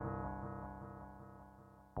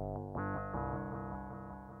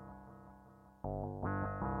I'm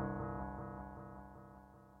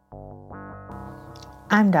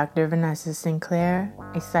Dr. Vanessa Sinclair,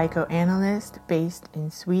 a psychoanalyst based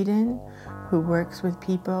in Sweden who works with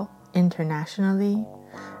people internationally,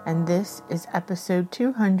 and this is episode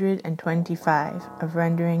 225 of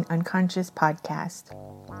Rendering Unconscious podcast.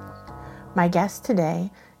 My guest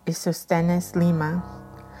today is Sostenes Lima,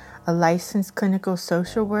 a licensed clinical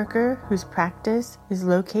social worker whose practice is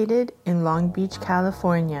located in Long Beach,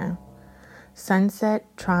 California. Sunset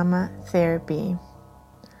Trauma Therapy.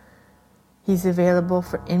 He's available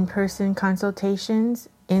for in-person consultations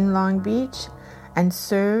in Long Beach and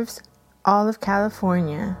serves all of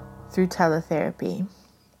California through teletherapy.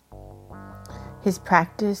 His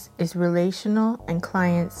practice is relational and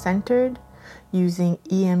client-centered, using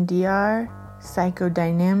EMDR,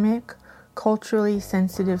 psychodynamic, culturally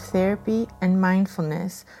sensitive therapy, and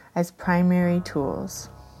mindfulness as primary tools.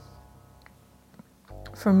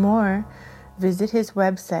 For more, visit his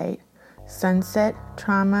website,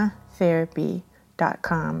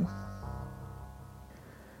 sunsettraumatherapy.com.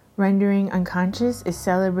 Rendering Unconscious is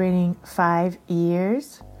celebrating 5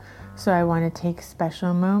 years, so I want to take a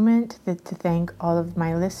special moment to thank all of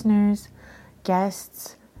my listeners,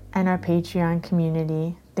 guests, and our Patreon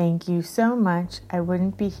community. Thank you so much. I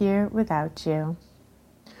wouldn't be here without you.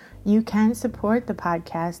 You can support the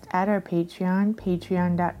podcast at our Patreon,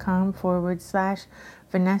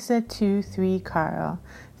 patreon.com/Vanessa23Carl.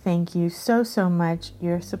 Thank you so much.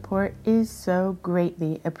 Your support is so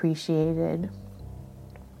greatly appreciated.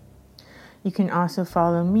 You can also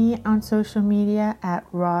follow me on social media at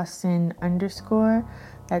rawsin_,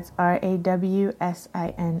 that's RAWSIN_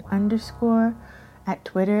 at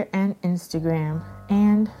Twitter and Instagram,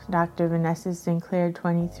 and Dr. Vanessa Sinclair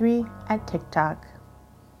 23 at TikTok.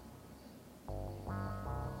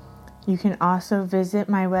 You can also visit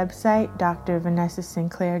my website,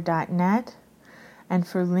 drvanessasinclair.net, and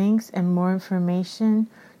for links and more information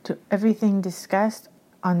to everything discussed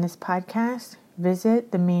on this podcast,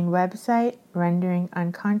 visit the main website,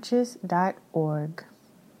 renderingunconscious.org.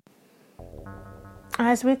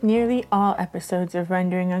 As with nearly all episodes of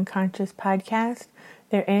Rendering Unconscious podcast,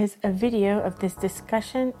 there is a video of this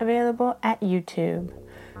discussion available at YouTube.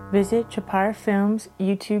 Visit Trapart Films'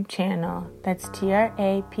 YouTube channel, that's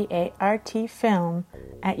TRAPART Film,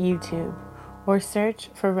 at YouTube, or search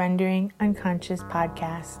for Rendering Unconscious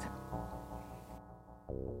podcast.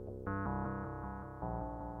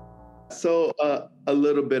 So a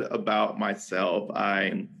little bit about myself.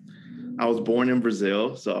 I was born in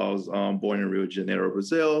Brazil. So I was born in Rio de Janeiro,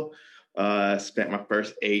 Brazil. Spent my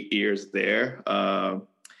first 8 years there.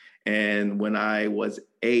 And when I was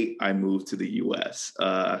 8, I moved to the U.S.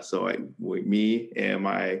 Me and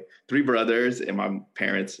my 3 brothers and my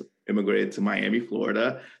parents immigrated to Miami,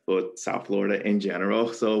 Florida, or South Florida in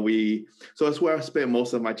general. So that's where I spent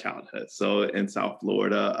most of my childhood. So in South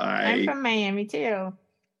Florida, I'm from Miami too.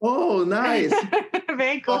 Oh, nice.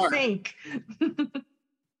 Very cool sync.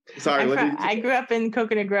 Sorry. I grew up in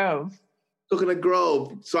Coconut Grove. Coconut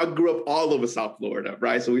Grove. So I grew up all over South Florida,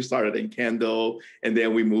 right? So we started in Kendall, and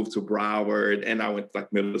then we moved to Broward, and I went to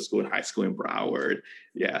middle school and high school in Broward.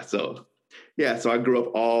 So I grew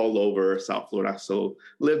up all over South Florida. So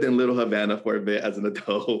lived in Little Havana for a bit as an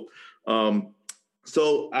adult.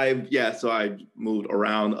 So I moved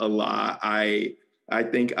around a lot. I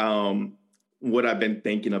think what I've been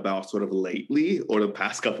thinking about sort of lately or the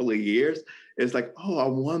past couple of years is like, I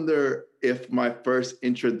wonder if my first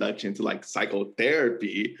introduction to like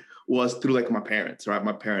psychotherapy was through like my parents, right?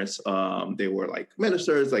 My parents, they were like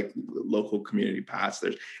ministers, like local community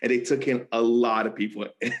pastors, and they took in a lot of people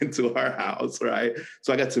into our house, right?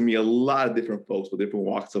 So I got to meet a lot of different folks with different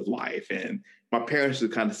walks of life, and my parents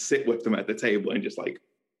would kind of sit with them at the table and just like,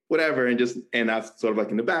 whatever, and I was sort of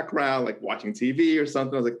like in the background, like watching TV or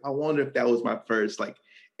something. I was like, I wonder if that was my first like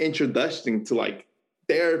introduction to like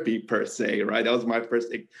therapy per se, right? That was my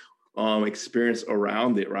first experience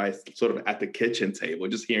around it, right? Sort of at the kitchen table,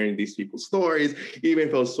 just hearing these people's stories, even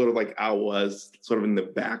if it was sort of like I was sort of in the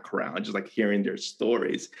background, just like hearing their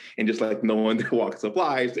stories and just like knowing their walks of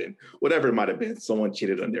lives and whatever it might have been. Someone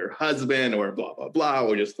cheated on their husband or blah, blah, blah,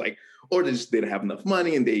 or they just didn't have enough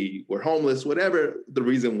money and they were homeless, whatever the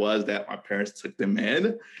reason was that my parents took them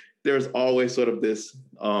in. There's always sort of this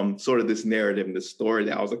narrative and this story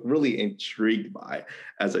that I was like really intrigued by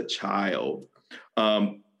as a child.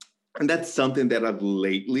 And that's something that I've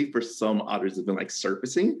lately, for some others, have been like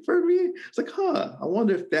surfacing for me. It's like, I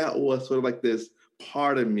wonder if that was sort of like this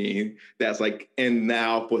part of me that's like, and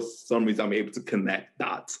now for some reason I'm able to connect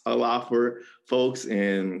dots a lot for folks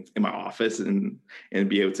in my office and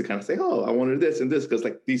be able to kind of say, oh, I wanted this and this, because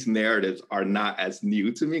like these narratives are not as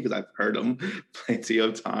new to me because I've heard them plenty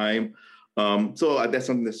of time. So that's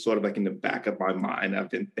something that's sort of like in the back of my mind I've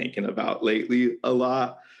been thinking about lately a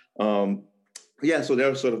lot. Yeah, so that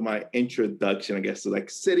was sort of my introduction, I guess, to like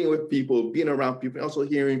sitting with people, being around people, and also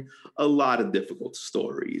hearing a lot of difficult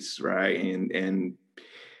stories, right? And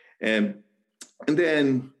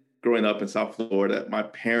then growing up in South Florida, my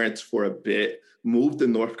parents for a bit moved to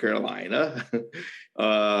North Carolina,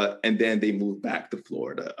 and then they moved back to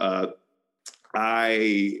Florida.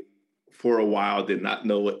 I, for a while, did not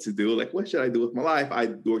know what to do. Like, what should I do with my life? I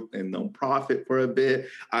worked in nonprofit for a bit.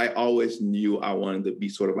 I always knew I wanted to be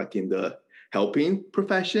sort of like in the helping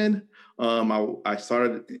profession. I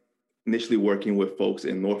started initially working with folks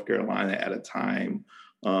in North Carolina at a time,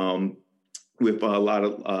 with a lot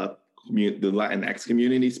of the Latinx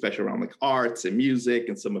community, especially around like arts and music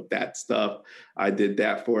and some of that stuff. I did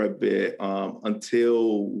that for a bit,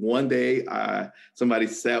 until one day somebody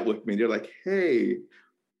sat with me. They're like, hey,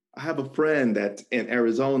 I have a friend that's in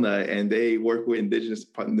Arizona and they work with the indigenous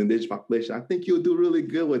population. I think you'll do really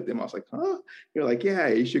good with them. I was like, huh? You're like, yeah,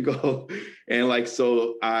 you should go. And like,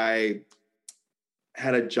 so I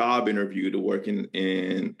had a job interview to work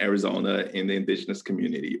in Arizona in the indigenous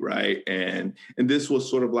community, right? And this was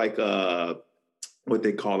sort of like what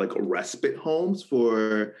they call like a respite homes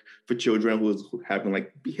for children who was having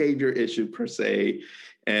like behavior issue per se.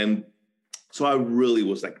 And so I really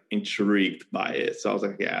was like intrigued by it. So I was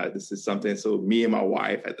like, yeah, this is something. So me and my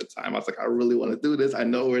wife at the time, I was like, I really want to do this. I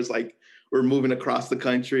know we're moving across the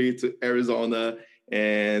country to Arizona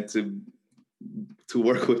and to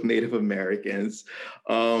work with Native Americans.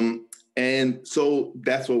 And so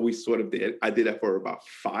that's what we sort of did. I did that for about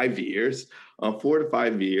 5 years. 4 to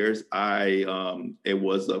 5 years. It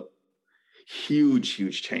was a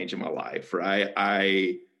huge change in my life, right?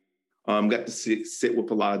 I got to sit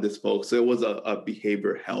with a lot of this folks. So it was a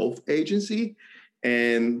behavioral health agency.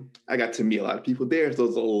 And I got to meet a lot of people there. So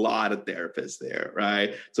there's a lot of therapists there,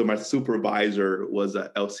 right? So my supervisor was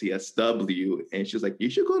a LCSW, and she was like, you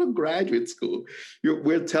should go to graduate school.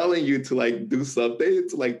 We're telling you to like do something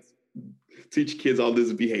to like teach kids all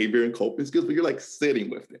this behavior and coping skills, but you're like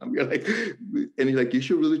sitting with them. You're like, and you're like, you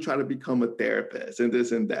should really try to become a therapist and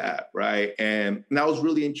this and that, right? And I was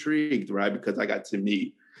really intrigued, right? Because I got to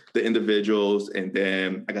meet the individuals, and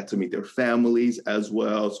then I got to meet their families as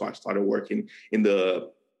well. So I started working in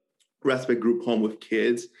the respite group home with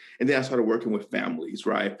kids. And then I started working with families,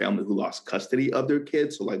 right? Families who lost custody of their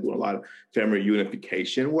kids. So like doing a lot of family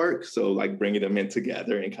unification work. So like bringing them in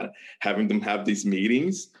together and kind of having them have these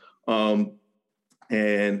meetings. And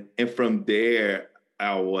from there,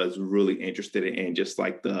 I was really interested in just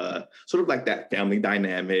like the sort of like that family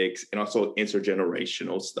dynamics and also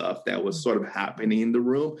intergenerational stuff that was sort of happening in the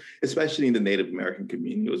room, especially in the Native American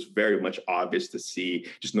community. It was very much obvious to see,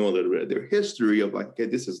 just know a little bit of their history of like, okay,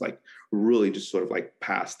 this is like really just sort of like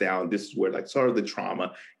passed down. This is where like sort of the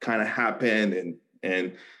trauma kind of happened.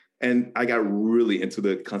 And I got really into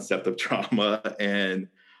the concept of trauma, and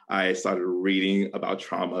I started reading about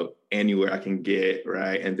trauma anywhere I can get,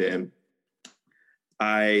 right? And then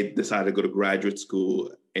I decided to go to graduate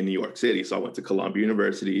school in New York City. So I went to Columbia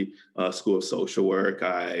University School of Social Work.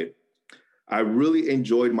 I really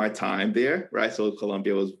enjoyed my time there, right? So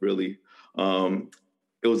Columbia was really,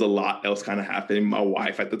 it was a lot else kind of happening. My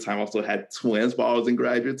wife at the time also had twins while I was in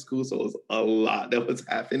graduate school. So it was a lot that was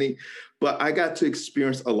happening. But I got to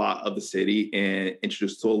experience a lot of the city and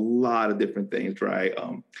introduced to a lot of different things, right?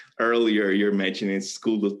 Earlier, you're mentioning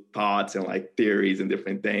school of thoughts and like theories and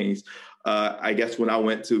different things. I guess when I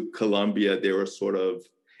went to Columbia, they were sort of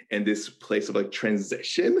in this place of like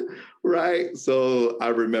transition, right? So I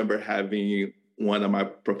remember having one of my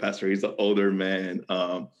professors, he's an older man.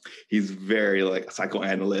 He's very like a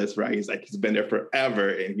psychoanalyst, right? He's like, he's been there forever.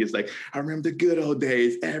 And he's like, I remember the good old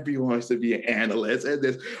days. Everyone wants to be an analyst. And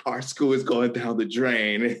this, our school is going down the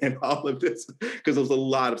drain and all of this, because there was a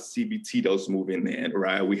lot of CBT that was moving in,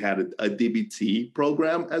 right? We had a DBT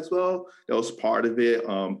program as well. That was part of it.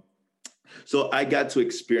 So I got to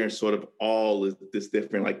experience sort of all of this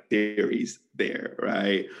different like theories there,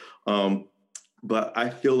 right? But I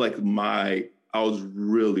feel like I was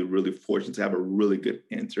really fortunate to have a really good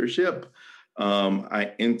internship.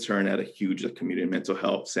 I interned at a huge community mental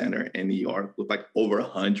health center in New York with like over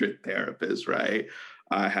 100 therapists, right?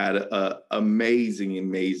 I had an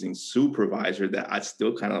amazing supervisor that I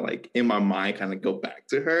still kind of like in my mind kind of go back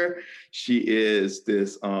to her. She is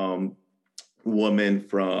this woman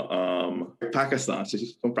from Pakistan. So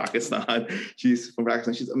she's from Pakistan. She's from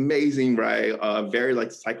Pakistan. She's amazing, right? Very like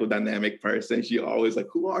psychodynamic person. She always like,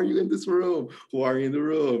 who are you in this room? Who are you in the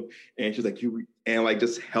room? And she's like, you, and like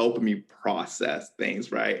just helping me process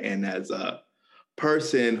things, right? And as a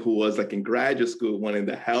person who was like in graduate school wanting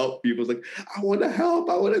to help people, was like, I want to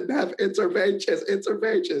help, I want to have interventions.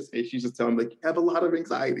 And she's just telling me, like, you have a lot of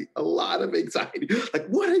anxiety. Like,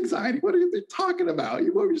 what anxiety? What are you talking about?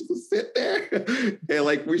 You want me just to sit there? And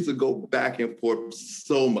like we used to go back and forth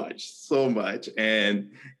so much.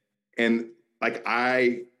 And like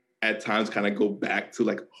I at times kind of go back to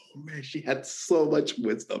like, oh man, she had so much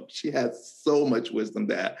wisdom. She had so much wisdom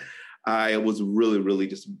that I was really, really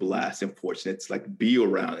just blessed and fortunate to like be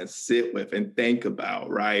around and sit with and think about,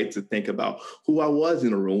 right? To think about who I was in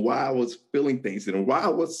the room, why I was feeling things and why I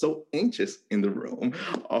was so anxious in the room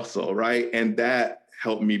also, right? And that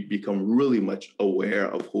helped me become really much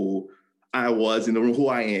aware of who I was in the room, who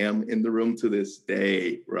I am in the room to this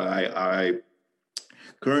day, right? I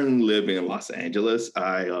currently live in Los Angeles.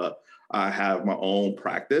 I have my own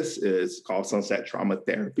practice. It's called Sunset Trauma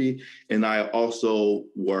Therapy. And I also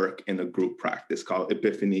work in a group practice called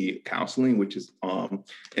Epiphany Counseling, which is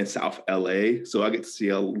in South LA. So I get to see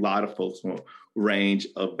a lot of folks from a range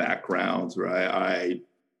of backgrounds, right? I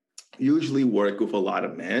usually work with a lot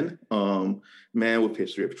of men, men with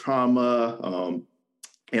history of trauma,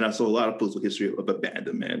 and I saw a lot of folks with history of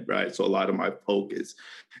abandonment, right? So a lot of my focus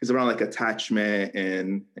is around like attachment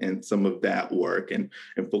and some of that work and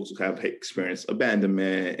folks who have experienced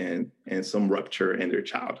abandonment and some rupture in their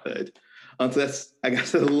childhood. So that's, I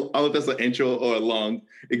guess, I don't know if that's an intro or a long,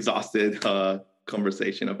 exhausted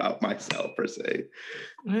conversation about myself per se.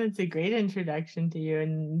 Well, it's a great introduction to you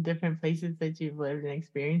and different places that you've lived and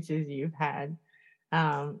experiences you've had.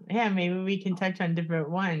 Yeah, maybe we can touch on different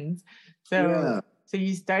ones. So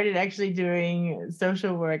you started actually doing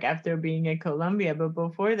social work after being at Columbia, but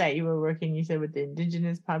before that you were working, you said, with the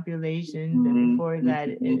indigenous populations, and before that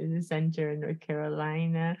in the center in North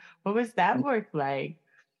Carolina. What was that work like?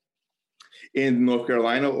 In North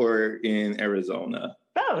Carolina or in Arizona?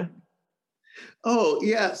 Both. Oh,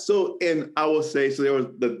 yeah. So, and I will say, so there was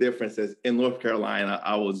the differences in North Carolina.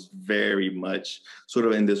 I was very much sort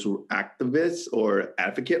of in this activist or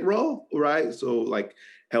advocate role, right? So like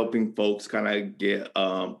helping folks kind of get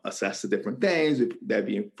access to different things, that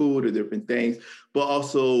being food or different things, but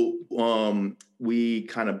also we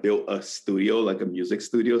kind of built a studio, like a music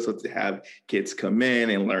studio. So to have kids come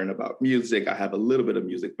in and learn about music, I have a little bit of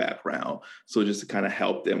music background. So just to kind of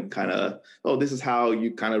help them kind of, oh, this is how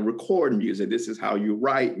you kind of record music. This is how you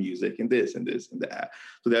write music and this and this and that.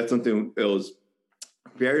 So that's something that was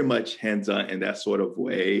very much hands-on in that sort of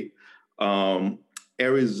way.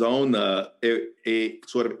 Arizona, it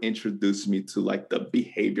sort of introduced me to like the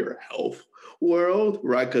behavioral health world,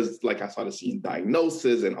 right? Because like I started seeing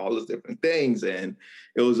diagnosis and all those different things, and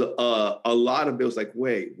it was a lot of it was like,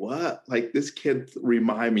 wait, what? Like this kid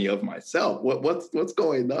remind me of myself. What's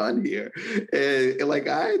going on here? And like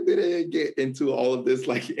I didn't get into all of this,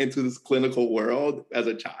 like into this clinical world as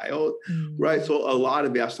a child, right? So a lot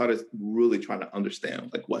of it, I started really trying to understand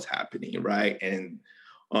like what's happening, right? And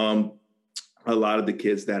a lot of the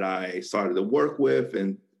kids that I started to work with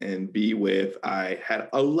and be with, I had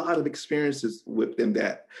a lot of experiences with them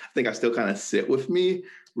that I think I still kind of sit with me,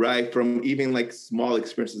 right? From even like small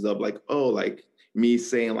experiences of like, oh, like me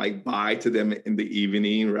saying like bye to them in the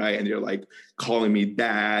evening, right? And they're like calling me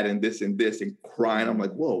dad and this and crying. I'm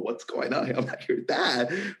like, whoa, what's going on? I'm like, your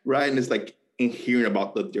dad, right? And it's like, in hearing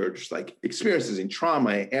about their just like experiences and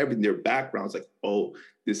trauma and everything, their backgrounds, like, oh,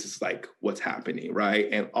 this is like what's happening, right?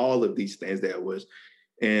 And all of these things that was,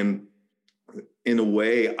 and in a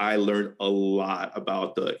way, I learned a lot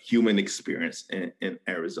about the human experience in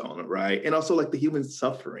Arizona, right? And also like the human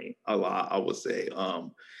suffering a lot, I would say.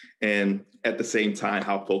 And at the same time,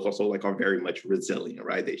 how folks also like are very much resilient,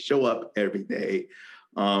 right? They show up every day.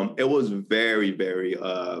 It was very, very,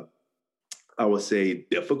 I would say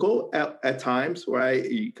difficult at times, right?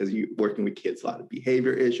 Because you're working with kids, a lot of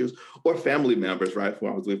behavior issues or family members, right?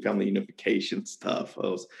 When I was doing family unification stuff,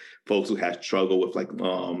 those folks who had struggle with like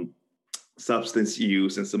substance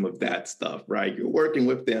use and some of that stuff, right? You're working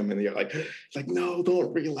with them and you're like, no,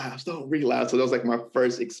 don't relapse. So that was like my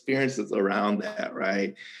first experiences around that,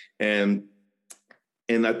 right?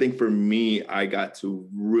 And I think for me, I got to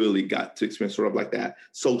experience sort of like that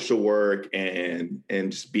social work and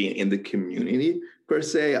just being in the community per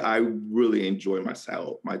se. I really enjoy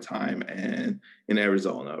my time and in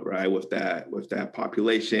Arizona, right? With that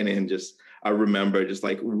population and just I remember just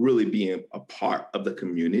like really being a part of the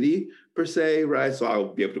community per se, right? So I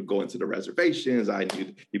would be able to go into the reservations. I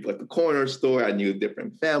knew people at the corner store. I knew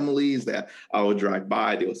different families that I would drive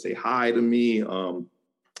by. They would say hi to me.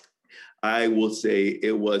 I will say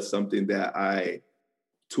it was something that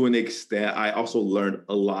to an extent, I also learned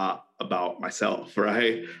a lot about myself,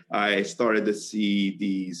 right? I started to see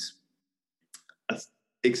these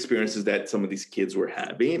experiences that some of these kids were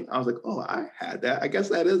having. I was like, oh, I had that. I guess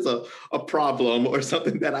that is a problem or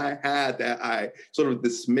something that I had that I sort of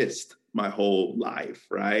dismissed my whole life,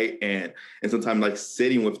 right? And sometimes like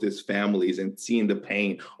sitting with these families and seeing the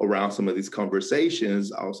pain around some of these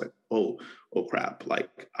conversations, I was like, oh crap,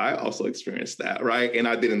 like I also experienced that, right? And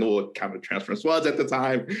I didn't know what countertransference was at the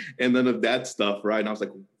time and none of that stuff, right? And I was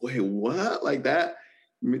like, wait, what? Like that?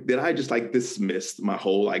 Did I just like dismiss my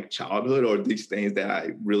whole like childhood or these things that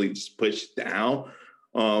I really just pushed down?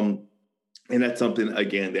 And that's something,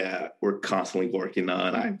 again, that we're constantly working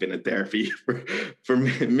on. I've been in therapy for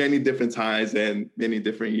many different times and many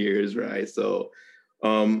different years, right? So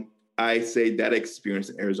I say that experience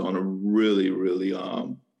in Arizona really, really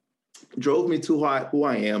drove me to who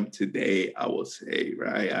I am today, I will say,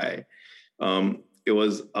 right? It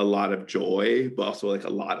was a lot of joy, but also like a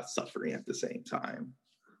lot of suffering at the same time.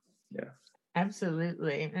 Yeah.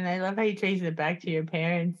 Absolutely. And I love how you trace it back to your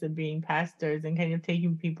parents and being pastors and kind of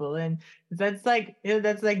taking people in. That's like,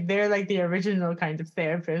 that's like, they're like the original kind of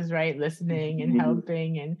therapists, right? Listening and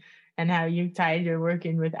helping and how you tied your work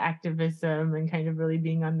in with activism and kind of really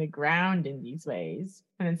being on the ground in these ways.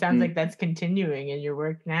 And it sounds like that's continuing in your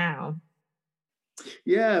work now.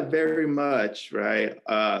 Yeah, very much, right?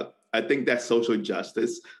 I think that social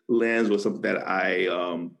justice lens was something that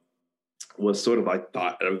I was sort of like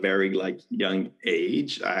taught at a very like young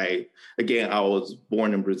age. I was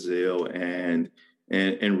born in Brazil and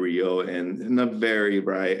in Rio, and in a very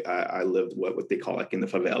right. I lived what they call like in the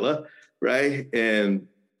favela, right?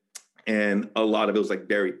 And a lot of it was like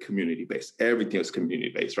very community based. Everything was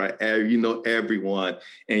community based, right? You know everyone,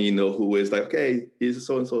 and you know who is like, okay, he's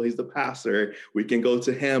so and so, he's the pastor. We can go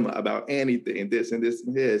to him about anything, this and this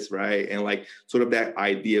and this, right? And like sort of that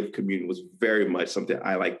idea of community was very much something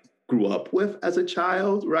I like grew up with as a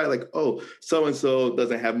child, right? Like, oh, so and so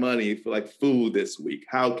doesn't have money for like food this week.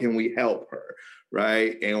 How can we help her?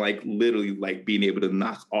 Right. And like literally like being able to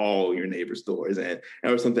knock all your neighbors' doors. And it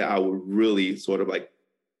was something I would really sort of like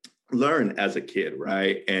learn as a kid,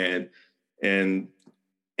 right? And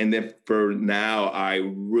then for now, I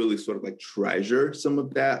really sort of like treasure some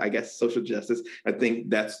of that, I guess, social justice. I think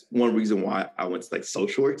that's one reason why I went to like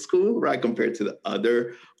social work school, right? Compared to the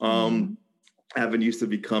other avenues to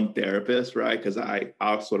become therapists, right? Because I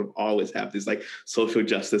sort of always have this like social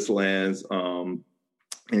justice lens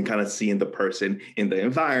and kind of seeing the person in the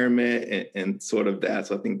environment and sort of that.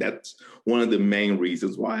 So I think that's one of the main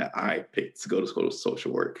reasons why I picked to go to school of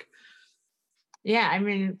social work. Yeah, I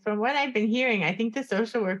mean, from what I've been hearing, I think the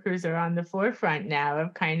social workers are on the forefront now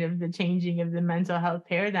of kind of the changing of the mental health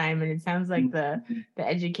paradigm. And it sounds like the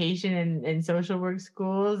education in social work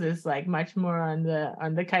schools is like much more on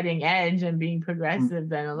the cutting edge and being progressive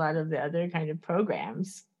than a lot of the other kind of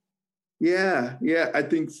programs. Yeah, I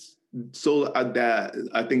think so.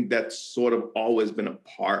 I think that's sort of always been a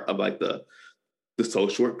part of like the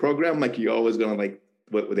social work program. Like you're always gonna like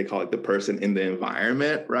what they call it, the person in the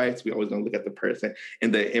environment, right? So we always gonna look at the person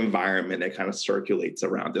in the environment that kind of circulates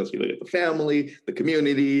around us. We look at the family, the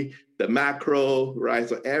community, the macro, right?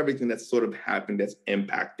 So everything that's sort of happened that's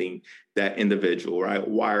impacting that individual, right?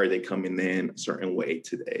 Why are they coming in a certain way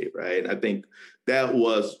today, right? I think that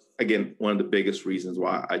was, again, one of the biggest reasons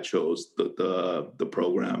why I chose the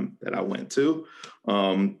program that I went to.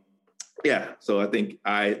 So I think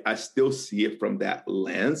I still see it from that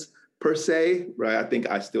lens per se, right? I think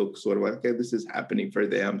I still sort of like, okay, this is happening for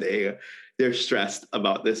them. They're stressed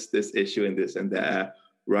about this issue and this and that,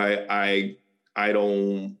 right? I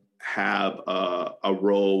don't have a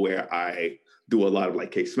role where I do a lot of like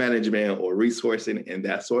case management or resourcing in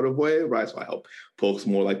that sort of way, right? So I help folks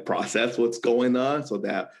more like process what's going on so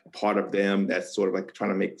that part of them that's sort of like trying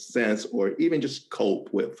to make sense or even just cope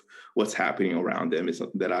with what's happening around them is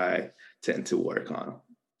something that I tend to work on.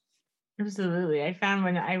 Absolutely. I found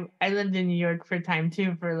when I lived in New York for a time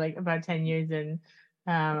too, for like about 10 years. And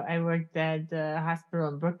I worked at the hospital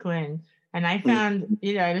in Brooklyn. And I found,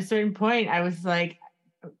 at a certain point, I was like,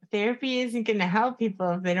 therapy isn't going to help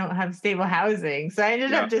people if they don't have stable housing. So I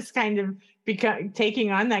ended up just kind of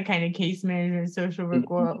taking on that kind of case management, social work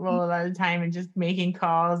role a lot of the time, and just making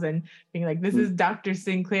calls and being like, this is Dr.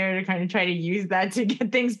 Sinclair, to kind of try to use that to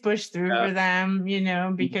get things pushed through for them,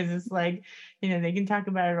 because it's like, they can talk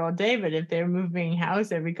about it all day, but if they're moving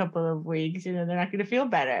house every couple of weeks, they're not going to feel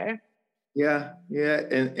better. Yeah.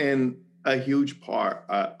 And a huge part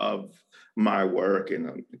of my work, and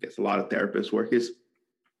I guess a lot of therapists' work, is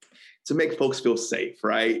to make folks feel safe,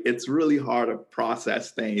 right? It's really hard to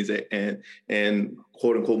process things and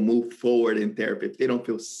quote unquote move forward in therapy if they don't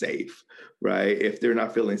feel safe, right? If they're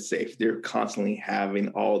not feeling safe, they're constantly having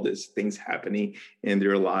all these things happening in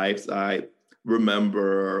their lives. I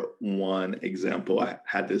remember one example. I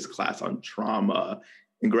had this class on trauma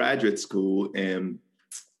in graduate school, and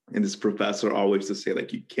this professor always used to say,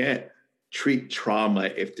 like, you can't treat trauma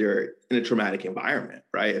if they're in a traumatic environment,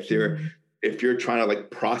 right? If you're trying to like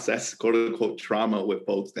process quote unquote trauma with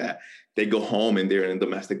folks that they go home and they're in a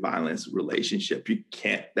domestic violence relationship,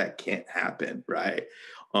 that can't happen, right?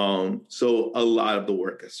 So a lot of the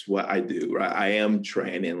work is what I do, right? I am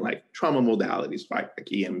trained in like trauma modalities, right? Like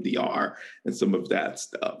EMDR and some of that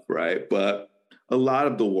stuff, right? But a lot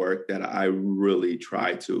of the work that I really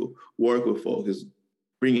try to work with folks is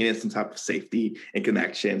bringing in some type of safety and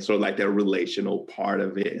connection. So like that relational part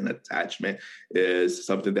of it and attachment is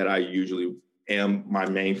something that I usually am my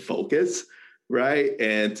main focus, right?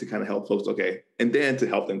 And to kind of help folks, okay, and then to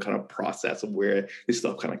help them kind of process where this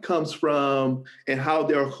stuff kind of comes from and how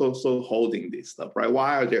they're also holding this stuff, right?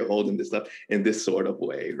 Why are they holding this stuff in this sort of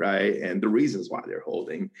way, right? And the reasons why they're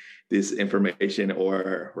holding this information,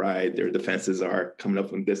 or right, their defenses are coming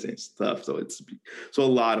up with this and stuff. So a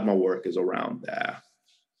lot of my work is around that.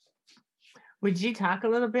 Would you talk a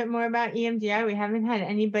little bit more about EMDR? We haven't had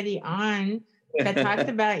anybody on that talked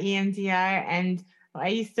about EMDR. And I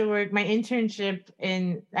used to work my internship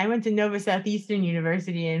I went to Nova Southeastern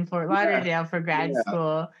University in Fort Lauderdale for grad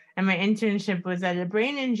school. And my internship was at a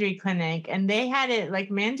brain injury clinic. And they had it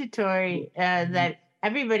like mandatory that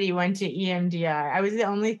everybody went to EMDR. I was the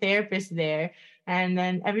only therapist there. And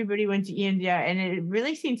then everybody went to EMDR. And it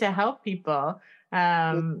really seemed to help people.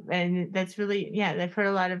 And that's really, I've heard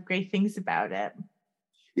a lot of great things about it.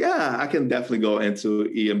 Yeah, I can definitely go into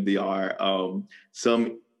EMDR.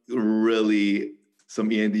 Some EMDR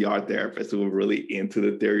therapists who are really into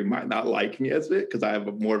the theory might not like me as it, because I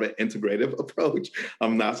have more of an integrative approach.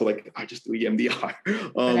 I'm not so like, I just do EMDR.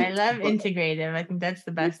 But I love integrative. I think that's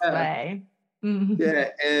the best way. Yeah,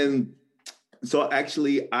 and so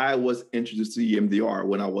actually, I was introduced to EMDR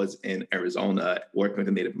when I was in Arizona working with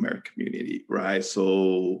the Native American community, right?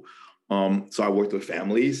 So I worked with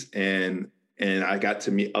families, and I got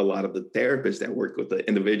to meet a lot of the therapists that worked with the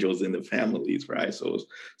individuals and the families, right? So it was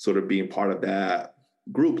sort of being part of that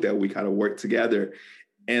group that we kind of worked together.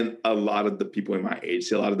 And a lot of the people in my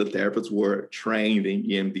age, a lot of the therapists were trained in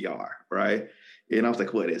EMDR, right? And I was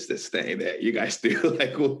like, what is this thing that you guys do?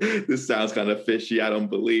 Like, well, this sounds kind of fishy. I don't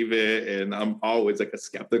believe it. And I'm always like a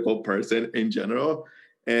skeptical person in general.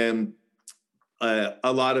 And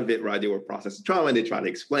a lot of it, right, they were processing trauma and they tried to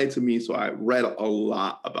explain to me. So I read a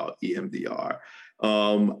lot about EMDR.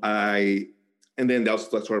 And then that was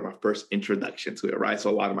sort of my first introduction to it, right? So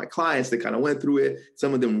a lot of my clients, they kind of went through it.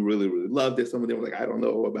 Some of them really, really loved it. Some of them were like, I don't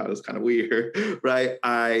know about it. It's kind of weird, right?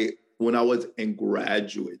 When I was in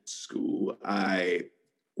graduate school, my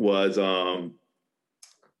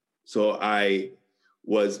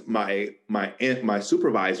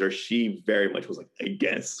supervisor, she very much was like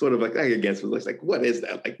against, sort of like against, was like, what is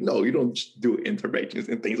that? Like, no, you don't do interventions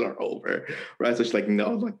and things are over, right? So she's like,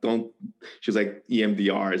 no, like don't. She's like,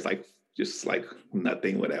 EMDR is like just like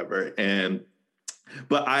nothing, whatever.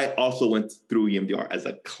 But I also went through EMDR as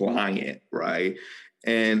a client, right?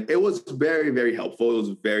 And it was very, very helpful. It was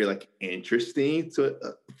very like interesting to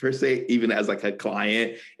per se, even as like a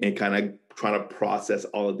client, and kind of trying to process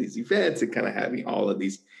all of these events and kind of having all of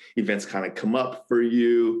these events kind of come up for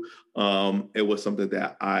you. It was something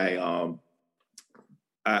that I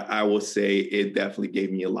will say it definitely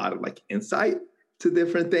gave me a lot of like insight to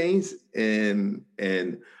different things, and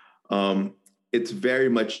it's very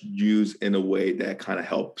much used in a way that kind of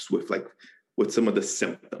helps with some of the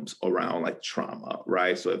symptoms around like trauma,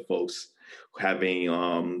 right? So if folks having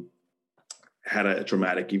had a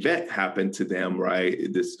traumatic event happen to them,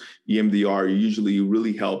 right? This EMDR usually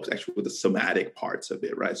really helps actually with the somatic parts of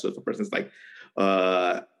it, right? So if a person's like,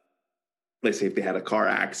 let's say if they had a car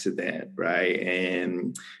accident, right?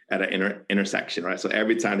 And at an intersection, right? So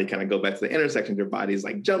every time they kind of go back to the intersection, their body's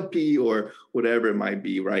like jumpy or whatever it might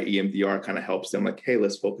be, right? EMDR kind of helps them like, hey,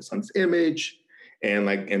 let's focus on this image.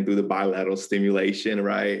 and do the bilateral stimulation,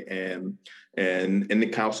 right? And the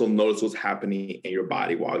council notice what's happening in your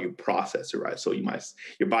body while you process it, right? So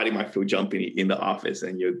your body might feel jumpy in the office,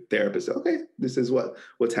 and your therapist says, okay, this is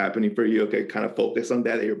what's happening for you. Okay, kind of focus on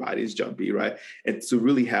that your body is jumpy, right? And to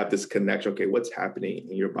really have this connection, okay, what's happening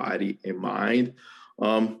in your body and mind.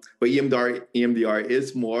 But EMDR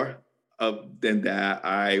is more than that.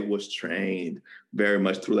 I was trained very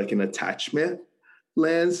much through like an attachment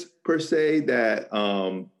lens per se, that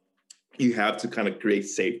you have to kind of create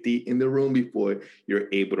safety in the room before you're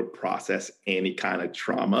able to process any kind of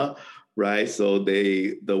trauma, right? So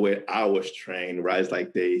the way I was trained, right, is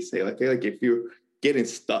like they say, like, hey, like if you're getting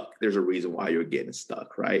stuck, there's a reason why you're getting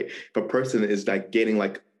stuck, right? If a person is like getting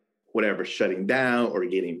like whatever, shutting down or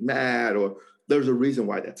getting mad, or there's a reason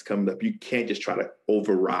why that's coming up. You can't just try to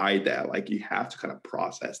override that. Like you have to kind of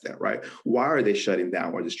process that, right? Why are they shutting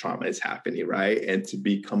down where this trauma is happening, right? And to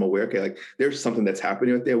become aware, okay, like there's something that's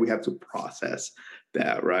happening right there. We have to process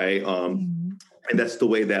that, right? And that's the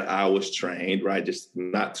way that I was trained, right? Just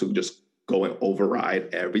not to just go and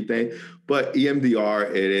override everything. But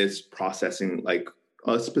EMDR, it is processing like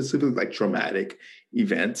specifically like traumatic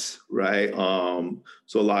events, right?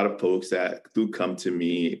 So a lot of folks that do come to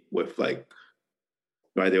me with like,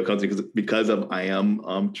 right, they'll come to me because of I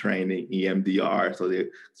am trained in EMDR, so they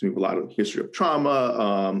have a lot of history of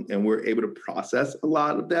trauma, and we're able to process a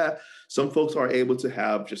lot of that. Some folks are able to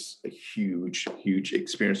have just a huge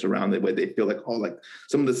experience around it, where they feel like, oh, like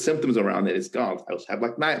some of the symptoms around it is gone. I also have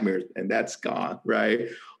like nightmares, and that's gone, right?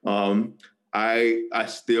 I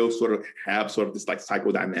still sort of have sort of this like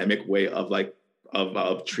psychodynamic way of like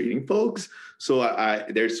of treating folks. So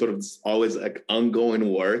there's sort of always like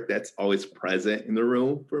ongoing work that's always present in the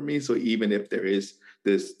room for me. So even if there is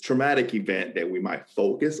this traumatic event that we might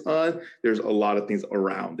focus on, there's a lot of things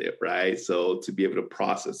around it, right? So to be able to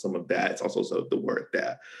process some of that, it's also sort of the work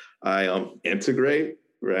that I integrate,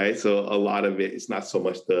 right? So a lot of it is not so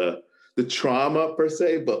much the trauma per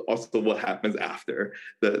se, but also what happens after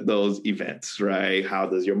those events, right? How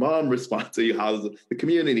does your mom respond to you? How does the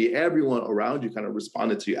community, everyone around you kind of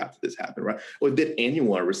responded to you after this happened, right? Or did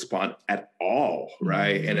anyone respond at all,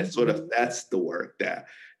 right? Mm-hmm. And it's sort of, that's the work that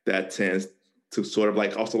tends to sort of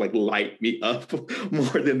like also like light me up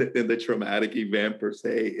more than the traumatic event per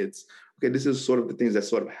se. It's, okay, this is sort of the things that's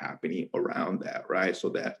sort of happening around that, right?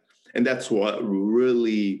 So and that's what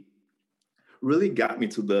really got me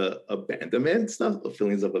to the abandonment stuff, the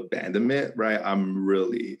feelings of abandonment, right? I'm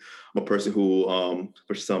a person who,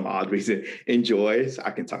 for some odd reason, enjoys,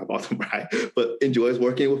 I can talk about them, right? But enjoys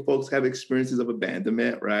working with folks who have experiences of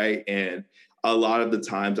abandonment, right? And a lot of the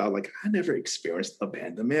times I was like, I never experienced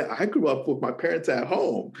abandonment. I grew up with my parents at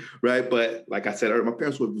home, right? But like I said, my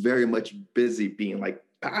parents were very much busy being like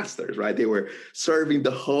pastors, right? They were serving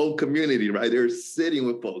the whole community, right? They were sitting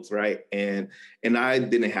with folks, right? And I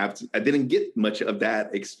didn't get much of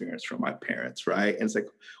that experience from my parents, right? And it's like,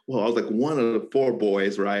 well, I was like one of the four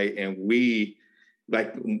boys, right? And we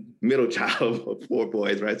like middle child of four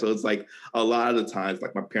boys, right? So it's like a lot of the times,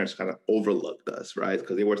 like my parents kind of overlooked us, right?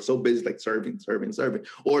 Because they were so busy like serving,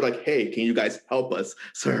 or like, hey, can you guys help us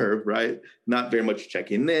serve, right? Not very much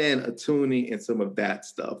checking in, attuning, and some of that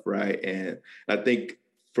stuff, right? And I think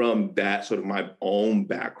from that sort of my own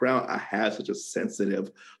background, I have such a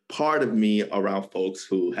sensitive part of me around folks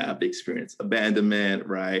who have experienced abandonment,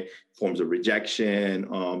 right? Forms of rejection.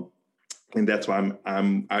 And that's why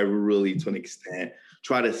I really, to an extent,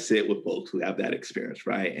 try to sit with folks who have that experience,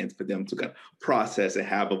 right? And for them to kind of process and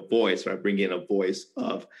have a voice, right? Bring in a voice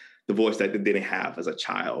of the voice that they didn't have as a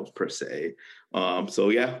child per se.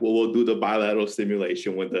 So yeah, we'll do the bilateral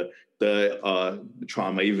stimulation when the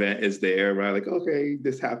trauma event is there, right? Like, okay,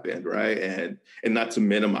 this happened, right? And not to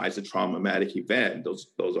minimize the traumatic event,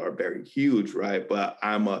 those are very huge, right? But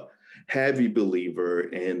I'm a heavy believer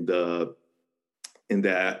in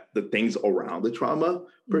that the things around the trauma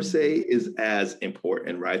per se is as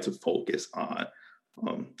important, right? To focus on.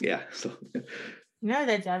 So. No,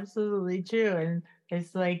 that's absolutely true. And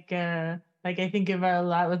it's like I think about a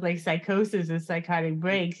lot with like psychosis and psychotic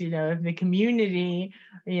breaks, if the community,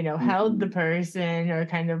 held the person, or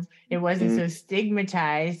kind of, it wasn't so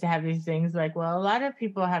stigmatized to have these things, like, well, a lot of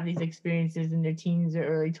people have these experiences in their teens or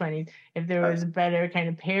early 20s. If there was a better kind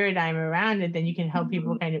of paradigm around it, then you can help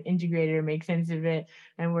people kind of integrate it or make sense of it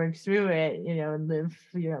and work through it, and live,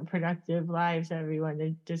 productive lives, however you want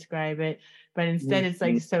to describe it. But instead, it's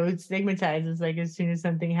like so stigmatized. It's like as soon as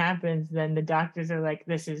something happens, then the doctors are like,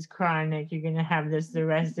 this is chronic. You're going to have this the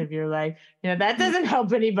rest of your life. That doesn't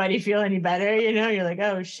help anybody feel any better. You're like,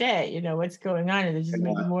 oh, shit, what's going on? And it just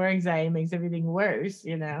makes more anxiety, makes everything worse,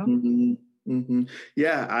 Mm-hmm. hmm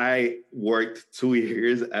Yeah, I worked 2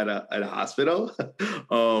 years at a hospital,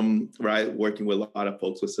 right, working with a lot of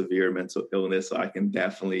folks with severe mental illness. So I can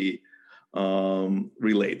definitely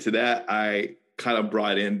relate to that. I kind of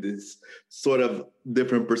brought in this sort of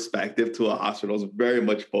different perspective to a hospital. It's very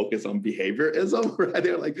much focused on behaviorism, right?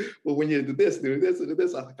 They're like, well, when you do this, do this, do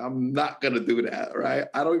this. I'm like, I'm not gonna do that, right?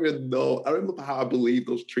 I don't even know how I believe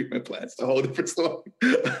those treatment plans. It's a whole different story.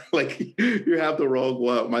 Like you have the wrong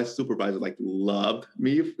one. My supervisor like loved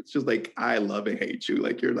me. It's just like I love and hate you.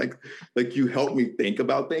 Like you're like you help me think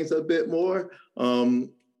about things a bit more.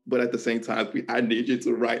 But at the same time, I need you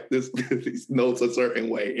to write these notes a certain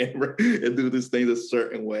way and do these things a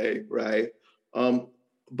certain way, right? Um,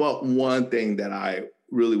 but one thing that I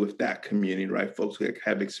really with that community, right, folks who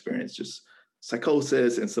have experienced just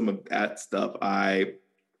psychosis and some of that stuff, I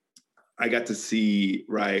got to see,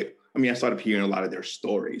 right? I mean, I started hearing a lot of their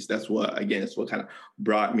stories. That's what kind of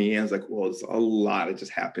brought me in. It's like, well, it's a lot that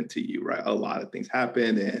just happened to you, right? A lot of things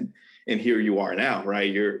happened, and here you are now,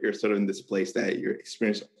 right? You're sort of in this place that you're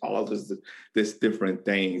experiencing all of this different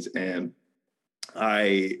things, and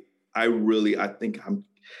I I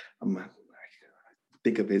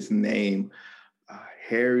think of his name,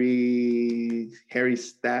 Harry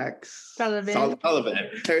Stacks Sullivan,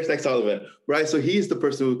 Harry Stacks Sullivan, right? So he's the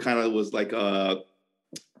person who kind of was like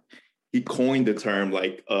he coined the term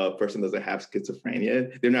like a person doesn't have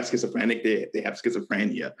schizophrenia. They're not schizophrenic, they have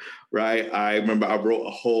schizophrenia, right? I remember I wrote a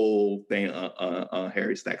whole thing on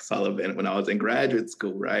Harry Stack Sullivan when I was in graduate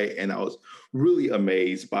school, right? And I was really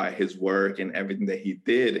amazed by his work and everything that he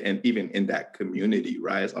did, and even in that community,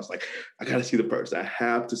 right? So I was like, I gotta see the person. I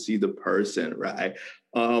have to see the person, right?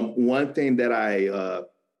 One thing that I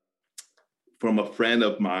from a friend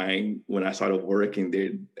of mine when I started working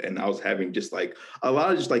there, and I was having just like a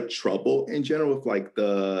lot of just like trouble in general with like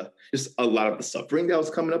just a lot of the suffering that I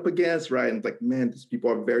was coming up against, right? And like, man, these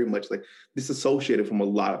people are very much like disassociated from a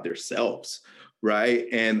lot of their selves, right?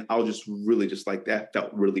 And I was just really just like that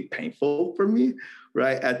felt really painful for me,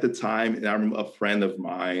 right? At the time. And I remember a friend of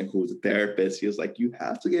mine who was a therapist, he was like, you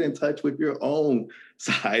have to get in touch with your own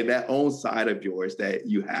side, that own side of yours that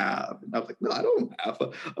you have. And I was like, no, I don't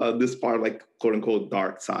have this part, like quote unquote,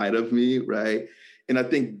 dark side of me, right? And I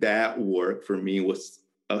think that work for me was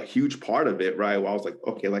a huge part of it, right? Where I was like,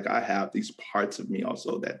 okay, like I have these parts of me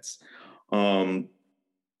also um,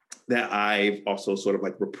 that I've also sort of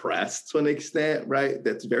like repressed to an extent, right?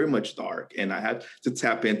 That's very much dark. And I had to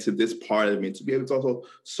tap into this part of me to be able to also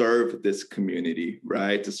serve this community,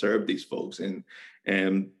 right? To serve these folks. And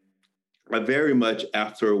I very much,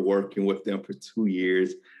 after working with them for 2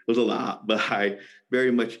 years, it was a lot, but I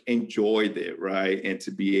very much enjoyed it, right? And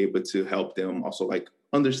to be able to help them also like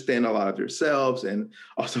understand a lot of themselves and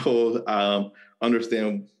also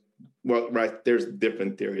understand, well, right, there's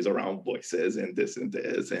different theories around voices and this, and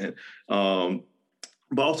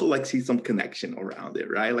but also like see some connection around it,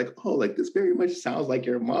 right? Like, oh, like this very much sounds like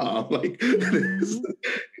your mom, like this,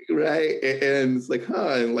 Mm-hmm. right? And it's like,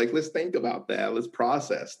 huh, and like let's think about that, let's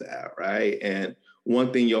process that, right? And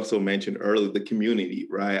one thing you also mentioned earlier, the community,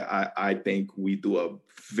 right? I think we do a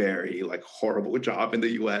very like horrible job in the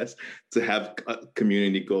US to have a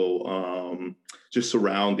community go just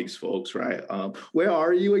surround these folks, right? Where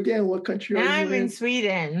are you again? What country are Now you I'm in in?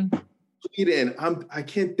 Sweden. Sweden. I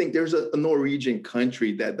can't think. There's a Norwegian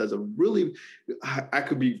country that does a really. I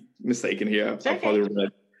could be mistaken here. It's I'll okay. probably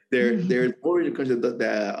read. There's a Norwegian country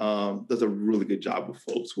that does a really good job with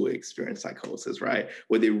folks who experience psychosis, right?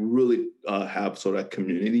 Where they really have sort of a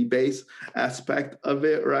community based aspect of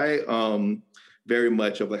it, right? Very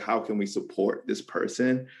much of like how can we support this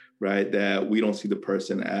person, right? That we don't see the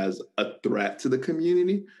person as a threat to the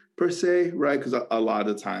community, per se, right? Because a lot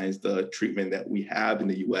of times the treatment that we have in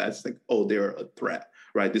the US, like, oh, they're a threat,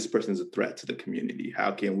 right? This person is a threat to the community.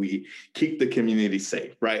 How can we keep the community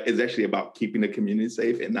safe, right? It's actually about keeping the community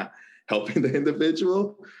safe and not helping the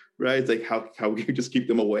individual, right? It's like how we just keep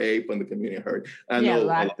them away from the community hurt. I Yeah, know,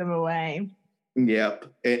 lock them away. yep,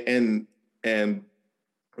 and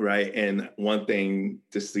right. And one thing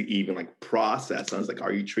just to even like process, I was like,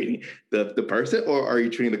 are you treating the person or are you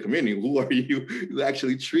treating the community? Who are you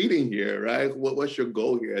actually treating here, right? What's your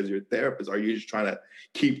goal here as your therapist? Are you just trying to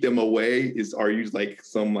keep them away? Are you like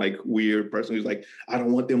some like weird person who's like, I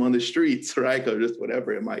don't want them on the streets, right? Or just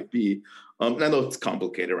whatever it might be. And I know it's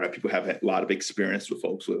complicated, right? People have had a lot of experience with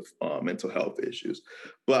folks with mental health issues.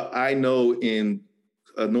 But I know in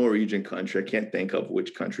a Norwegian country, I can't think of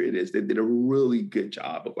which country it is, they did a really good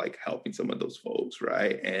job of like helping some of those folks,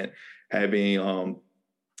 right? And having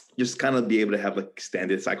just kind of be able to have like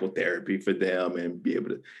extended psychotherapy for them and be able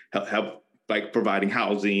to help like providing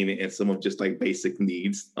housing and some of just like basic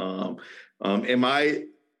needs Am I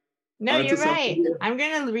No, onto you're something right. here? I'm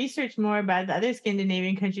going to research more about the other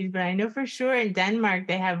Scandinavian countries, but I know for sure in Denmark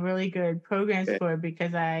they have really good programs Okay. for it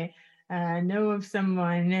because I know of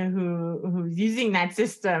someone who's using that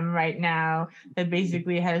system right now that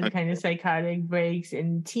basically has kind of psychotic breaks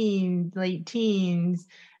in late teens,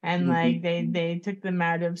 and like Mhm. they took them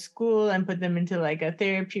out of school and put them into like a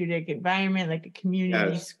therapeutic environment, like a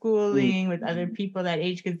community Yes. Mhm. schooling with other people that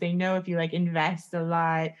age, because they know if you like invest a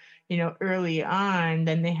lot, you know, early on,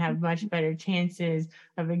 then they have much better chances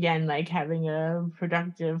of, again, like having a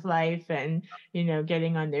productive life and, you know,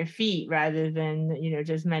 getting on their feet rather than, you know,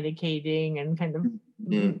 just medicating and kind of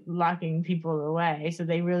Mhm. locking people away. So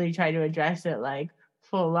they really try to address it like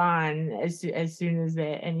full on as soon as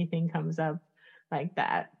anything comes up like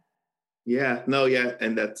that. Yeah, no, yeah,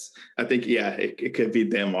 and I think, yeah, it could be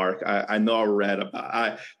Denmark. I know I read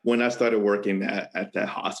about when I started working at that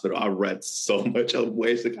hospital, I read so much of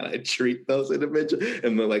ways to kind of treat those individuals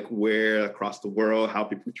and then like where across the world, how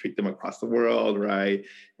people treat them across the world, right?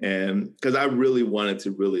 And because I really wanted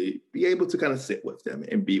to really be able to kind of sit with them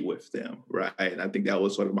and be with them, right? And I think that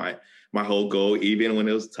was sort of my whole goal, even when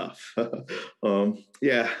it was tough.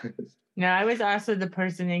 Yeah. No, I was also the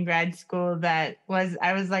person in grad school I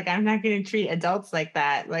was like, I'm not going to treat adults like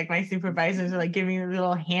that. Like my supervisors are like giving me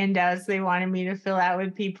little handouts they wanted me to fill out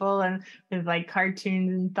with people and with like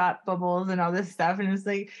cartoons and thought bubbles and all this stuff. And it's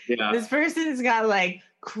like, Yeah. this person's got like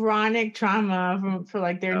chronic trauma for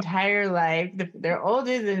like their Yeah. entire life. They're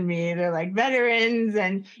older than me. They're like veterans,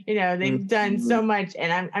 and you know they've done so Mhm. much.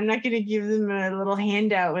 And I'm not going to give them a little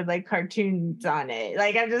handout with like cartoons on it.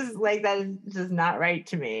 Like I'm just like, that is just not right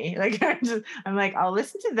to me. Like I'm like, I'll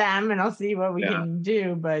listen to them and I'll see what we Yeah. can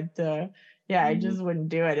do, but yeah, I Mhm. just wouldn't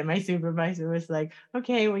do it. And my supervisor was like,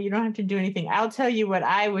 okay, well, you don't have to do anything. I'll tell you what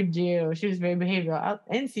I would do. She was very behavioral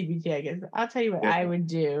and CBT, I guess. I'll tell you what Yeah. I would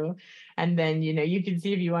do. And then, you know, you can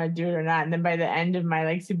see if you want to do it or not. And then by the end of my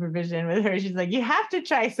like supervision with her, she's like, you have to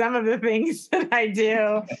try some of the things that I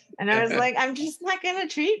do. And I was like, I'm just not going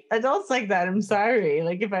to treat adults like that. I'm sorry.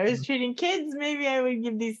 Like if I was treating kids, maybe I would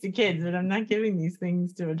give these to kids, but I'm not giving these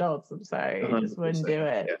things to adults. I'm sorry. I just wouldn't 100%. do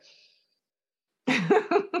it. Yeah.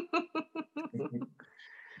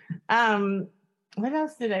 um, what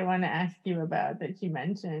else did I want to ask you about that you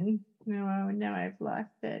mentioned? No, I've lost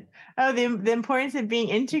it. Oh, the importance of being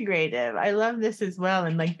integrative. I love this as well,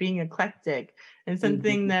 and like being eclectic. And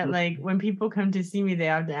something that Mhm. like when people come to see me, they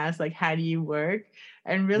often ask like, "How do you work?"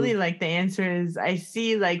 And really, like the answer is, I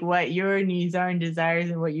see like what your needs are and desires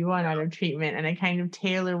and what you want out of treatment, and I kind of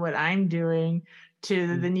tailor what I'm doing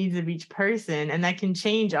to the needs of each person, and that can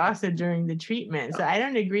change also during the treatment. So I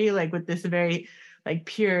don't agree like with this very like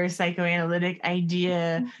pure psychoanalytic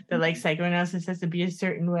idea that like psychoanalysis has to be a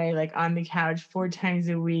certain way, like on the couch 4 times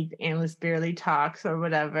a week, the analyst barely talks or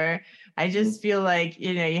whatever. I just feel like,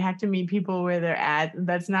 you know, you have to meet people where they're at.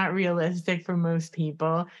 That's not realistic for most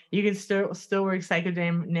people. You can still work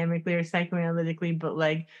psychodynamically or psychoanalytically, but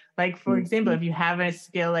like for example, if you have a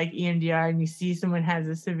skill like EMDR and you see someone has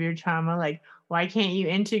a severe trauma, like why can't you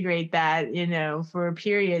integrate that, you know, for a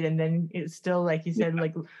period, and then it's still, like you said,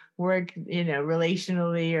 like work, you know,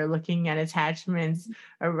 relationally or looking at attachments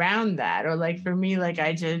around that. Or like for me, like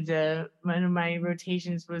I did one of my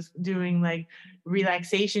rotations was doing like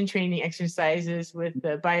relaxation training exercises with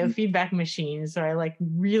the biofeedback machines. So I like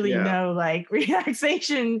really Yeah. know like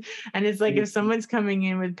relaxation. And it's like if someone's coming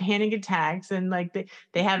in with panic attacks and like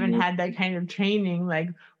they haven't had that kind of training, like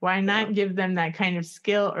why Yeah. not give them that kind of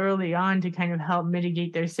skill early on to kind of help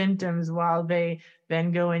mitigate their symptoms while they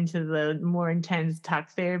then go into the more intense talk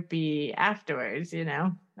therapy afterwards, you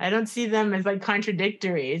know? I don't see them as like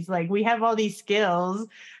contradictory. It's like we have all these skills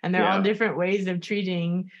and they're all Yeah. different ways of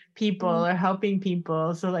treating people or helping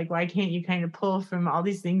people. So like why can't you kind of pull from all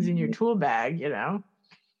these things in your tool bag, you know?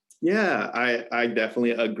 Yeah, I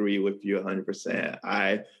definitely agree with you 100%.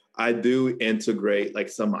 I do integrate like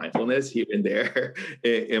some mindfulness here and there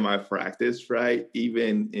in my practice, right?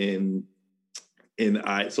 Even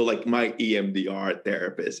so like my EMDR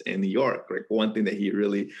therapist in New York, like one thing that he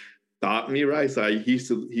really taught me, right? So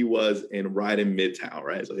he was right in Midtown,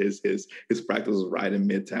 right? So his practice was right in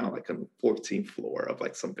Midtown, like on the 14th floor of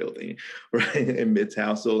like some building, right in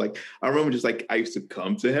Midtown. So like I remember just like I used to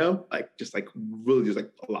come to him, like just like really just like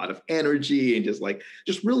a lot of energy and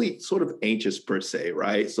just really sort of anxious per se,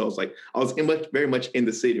 right? So I was like I was very much in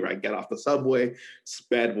the city, right? Got off the subway,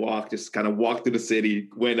 sped walk, just kind of walked through the city,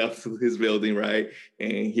 went up to his building, right?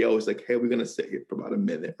 And he always like, hey, we're gonna sit here for about a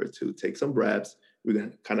minute or two, take some breaths, we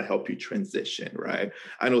kind of help you transition, right?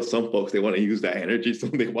 I know some folks, they want to use that energy. So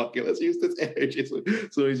when they walk in, let's use this energy so,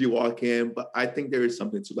 as soon as you walk in. But I think there is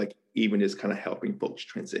something to like even just kind of helping folks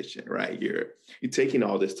transition, right? You're taking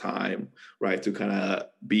all this time, right, to kind of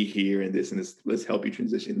be here and this, let's help you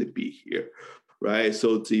transition to be here, right?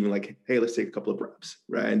 So to even like, hey, let's take a couple of breaths,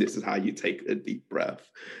 right? And this is how you take a deep breath.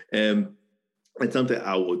 And it's something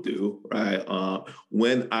I will do, right?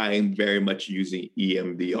 When I'm very much using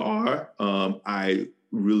EMDR, I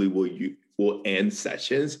really will end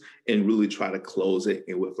sessions and really try to close it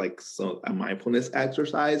in with like a mindfulness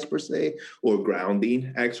exercise per se, or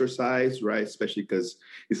grounding exercise, right? Especially because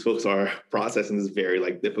these folks are processing this very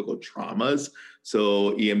like difficult traumas.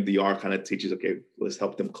 So EMDR kind of teaches, okay, let's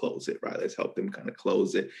help them close it, right? Let's help them kind of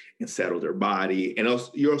close it and settle their body. And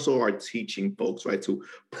also, you also are teaching folks, right, to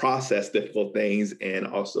process difficult things and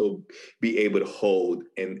also be able to hold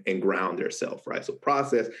and ground themselves, right? So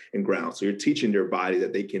process and ground. So you're teaching their body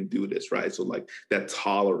that they can do this, right? So like that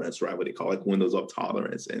tolerance, right? What they call like windows of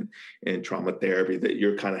tolerance and trauma therapy, that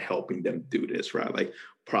you're kind of helping them do this, right? Like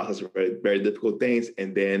process very, very difficult things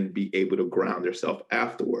and then be able to ground yourself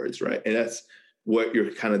afterwards, right? And that's what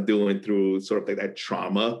you're kind of doing through sort of like that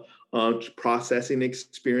trauma processing,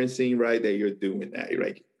 experiencing, right? That you're doing that,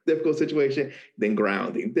 right? Difficult situation, then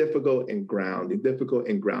grounding, difficult and grounding, difficult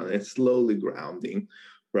and grounding, and slowly grounding,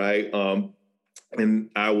 right? And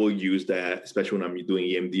I will use that, especially when I'm doing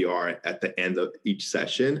EMDR at the end of each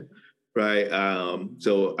session, right?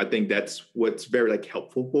 So I think that's what's very like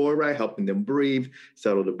helpful for, right? Helping them breathe,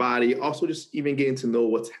 settle the body, also just even getting to know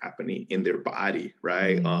what's happening in their body,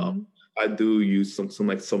 right? Mm-hmm. I do use some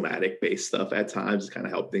like somatic based stuff at times to kind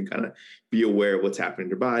of help them kind of be aware of what's happening in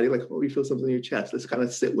their body. Like, oh, you feel something in your chest. Let's kind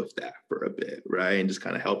of sit with that for a bit, right? And just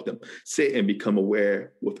kind of help them sit and become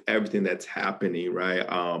aware with everything that's happening, right?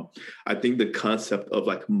 I think the concept of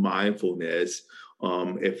like mindfulness,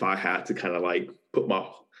 if I had to kind of like put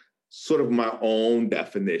my own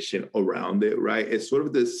definition around it, right? It's sort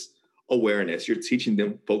of this awareness. You're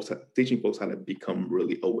teaching folks how to become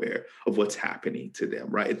really aware of what's happening to them,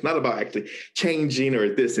 right? It's not about actually changing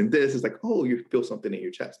or this and this. It's like, oh, you feel something in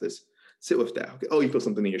your chest. Let's sit with that. Okay. Oh, you feel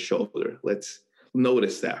something in your shoulder. Let's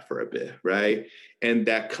notice that for a bit, right? And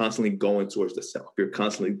that constantly going towards the self. You're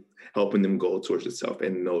constantly helping them go towards the self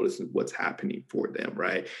and notice what's happening for them,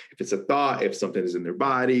 right? If it's a thought, if something is in their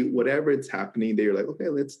body, whatever it's happening, they're like, okay,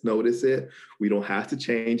 let's notice it. We don't have to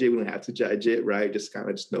change it. We don't have to judge it, right? Just kind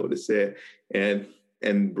of just notice it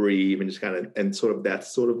and breathe and just kind of, and sort of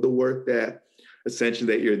that's sort of the work that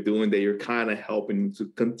essentially that you're doing, that you're kind of helping to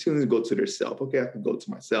continue to go to their self. Okay, I can go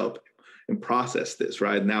to myself and process this,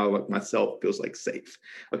 right? Now, like myself feels like safe.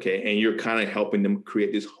 Okay. And you're kind of helping them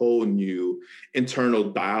create this whole new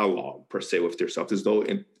internal dialogue per se with themselves, as though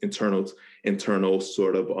internal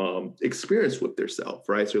sort of experience with themselves,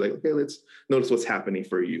 right? So you're like, okay, let's notice what's happening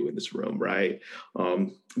for you in this room, right?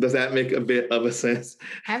 Does that make a bit of a sense?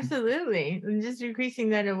 Absolutely. And just increasing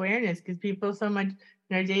that awareness, because people so much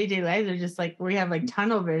in our day-to-day lives are just like, we have like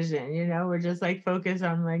tunnel vision, we're just like focused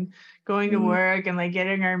on like going to work and like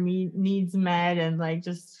getting our needs met and like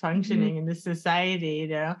just functioning in this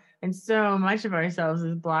society, and so much of ourselves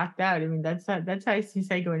is blocked out. I mean, that's how I see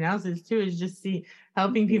psychoanalysis too, is just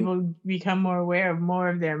helping people become more aware of more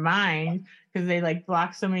of their mind, because they like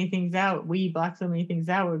block so many things out. We block so many things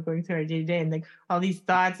out. We're going through our day-to-day, and like all these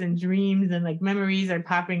thoughts and dreams and like memories are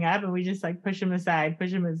popping up, and we just like push them aside.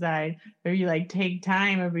 Or you like take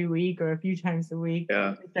time every week or a few times a week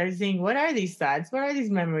to start seeing, what are these thoughts? What are these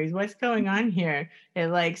memories? What's going on here? It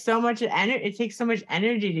like it takes so much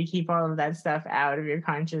energy to keep all of that stuff out of your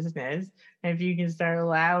consciousness. And if you can start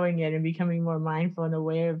allowing it and becoming more mindful and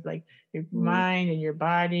aware of like your mind and your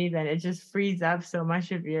body, then it just frees up so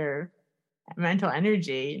much of your mental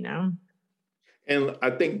energy, And I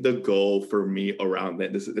think the goal for me around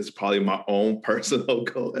that, this is probably my own personal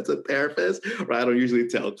goal as a therapist, right? I don't usually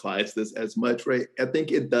tell clients this as much, right? I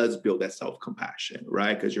think it does build that self-compassion,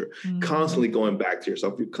 right? Because you're constantly going back to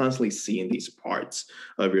yourself. You're constantly seeing these parts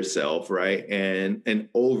of yourself, right? And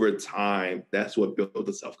over time, that's what builds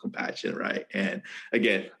the self-compassion, right? And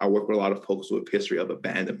again, I work with a lot of folks with history of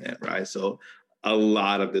abandonment, right? So a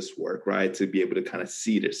lot of this work, right, to be able to kind of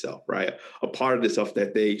see themselves, right? A part of the self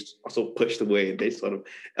that they also pushed away and they sort of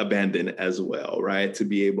abandoned as well, right? To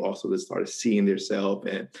be able also to start seeing themselves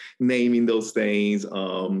and naming those things,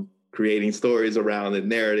 creating stories around the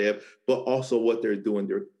narrative, but also what they're doing,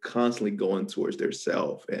 they're constantly going towards their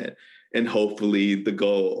self. And hopefully the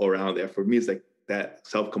goal around that for me is like that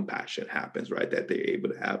self-compassion happens, right? That they're able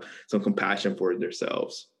to have some compassion for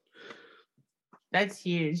themselves. That's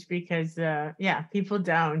huge because, people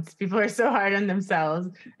don't. People are so hard on themselves.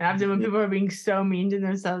 And often when people are being so mean to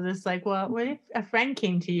themselves, it's like, well, what if a friend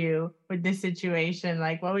came to you with this situation?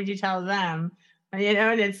 Like, what would you tell them?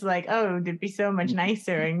 And it's like, oh, they'd be so much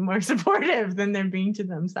nicer and more supportive than they're being to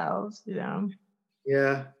themselves.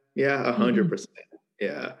 Yeah. Yeah. 100%.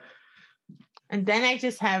 Yeah. And then I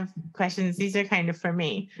just have questions. These are kind of for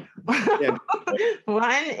me. Yeah.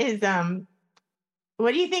 One is,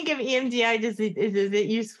 what do you think of EMDR? Is it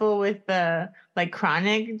useful with like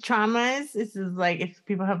chronic traumas? This is like if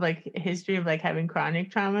people have like a history of like having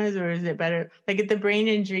chronic traumas, or is it better? Like at the brain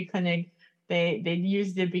injury clinic, they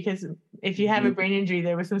used it because if you have a brain injury,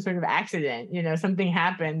 there was some sort of accident, something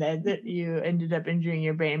happened that you ended up injuring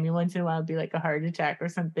your brain. I mean, once in a while it'd be like a heart attack or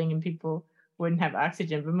something, and people wouldn't have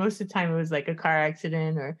oxygen, but most of the time it was like a car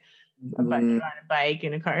accident or a bike on a bike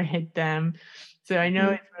and a car hit them. So I know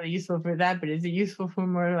it's really useful for that, but is it useful for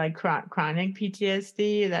more like chronic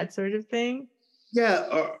PTSD, that sort of thing?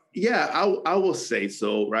 Yeah, I will say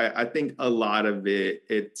so, right? I think a lot of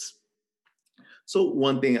it's so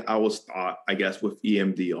one thing I was taught, I guess, with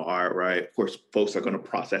EMDR, right? Of course, folks are going to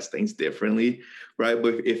process things differently, right?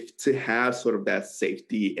 But if to have sort of that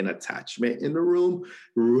safety and attachment in the room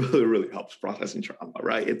really, really helps processing trauma,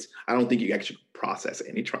 right? I don't think you actually process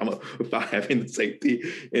any trauma without having the safety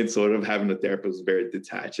and sort of having the therapist very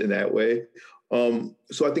detached in that way.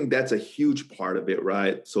 So I think that's a huge part of it,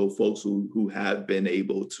 right? So folks who have been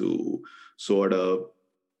able to sort of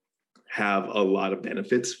have a lot of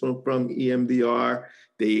benefits from EMDR.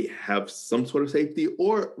 They have some sort of safety,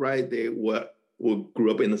 or right, they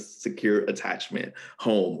grew up in a secure attachment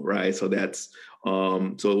home, right? So that's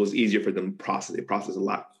so it was easier for them to process. They process a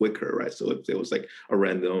lot quicker, right? So if there was like a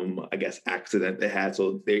random, I guess, accident they had,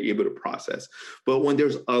 so they're able to process. But when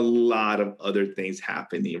there's a lot of other things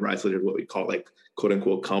happening, right? So there's what we call like quote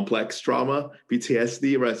unquote complex trauma,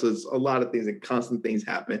 PTSD, right? So it's a lot of things and constant things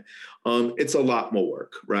happen. It's a lot more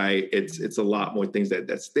work, right? It's a lot more things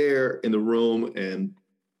that's there in the room, and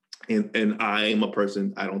I'm a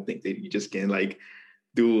person, I don't think that you just can like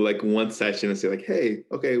do like one session and say like, hey,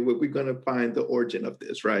 okay, we're going to find the origin of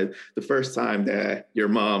this, right? The first time that your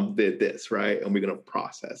mom did this, right? And we're going to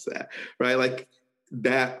process that, right? Like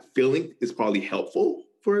that feeling is probably helpful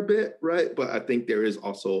for a bit, right? But I think there is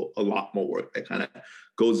also a lot more work that kind of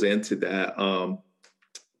goes into that.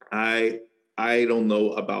 I don't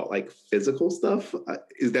know about like physical stuff.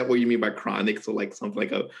 Is that what you mean by chronic? So like something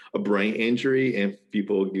like a brain injury and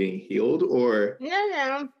people getting healed, or?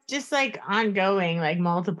 No, just like ongoing, like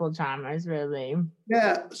multiple traumas, really.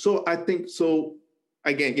 Yeah. So I think so.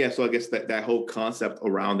 Again, yeah. So I guess that whole concept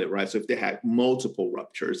around it, right? So if they had multiple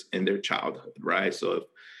ruptures in their childhood, right? So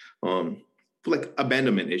if, like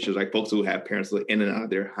abandonment issues, like folks who have parents like in and out of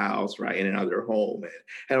their house, right, in and out of their home, and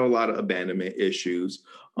had a lot of abandonment issues.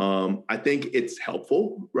 I think it's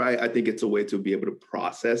helpful, right? I think it's a way to be able to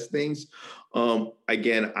process things.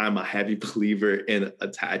 Again, I'm a heavy believer in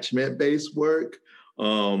attachment-based work.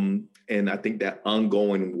 And I think that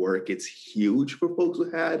ongoing work is huge for folks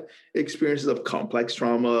who had experiences of complex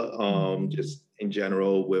trauma, just in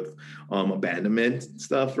general with abandonment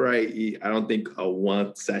stuff, right? I don't think not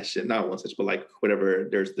one session, but like whatever,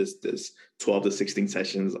 there's this 12 to 16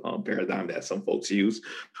 sessions paradigm that some folks use,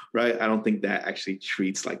 right? I don't think that actually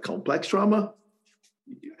treats like complex trauma.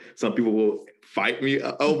 Some people will fight me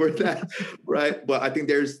over that, right? But I think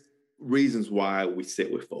there's reasons why we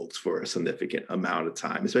sit with folks for a significant amount of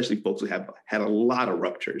time, especially folks who have had a lot of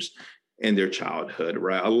ruptures in their childhood,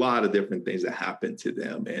 right? A lot of different things that happen to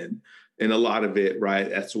them. And a lot of it, right,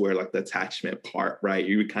 that's where like the attachment part, right?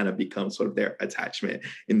 You kind of become sort of their attachment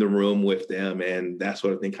in the room with them. And that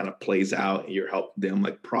sort of thing kind of plays out, and you're helping them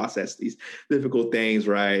like process these difficult things,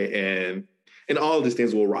 right? And all of these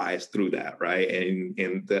things will rise through that, right?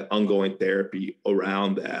 And the ongoing therapy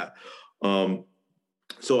around that.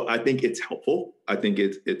 So I think it's helpful. I think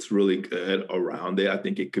it's really good around it. I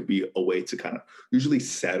think it could be a way to kind of usually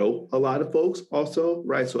settle a lot of folks also,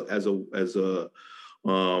 right? So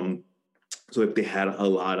so if they had a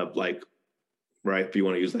lot of like, right, if you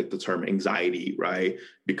want to use like the term anxiety, right,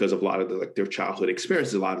 because of a lot of their childhood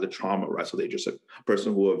experiences, a lot of the trauma, right? So they're just a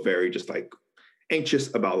person who are very just like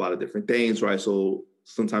anxious about a lot of different things, right? So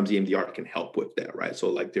sometimes EMDR can help with that, right? So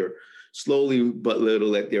like they're slowly but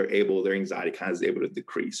little that their anxiety kind of is able to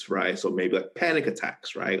decrease, right? So maybe like panic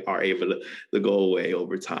attacks, right, are able to go away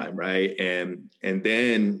over time, right? And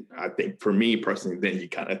then I think for me personally, then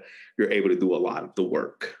you're able to do a lot of the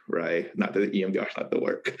work, right? Not that the EMDR is not the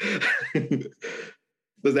work.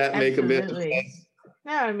 Does that make a bit of sense?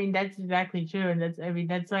 No, I mean that's exactly true, and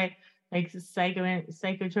that's why like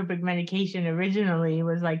psychotropic medication originally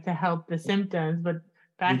was like to help the symptoms, but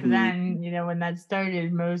back Mm-hmm. then, when that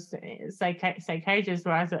started, most psychiatrists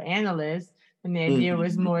were also analysts, and the idea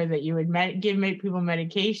was Mm-hmm. more that you would give people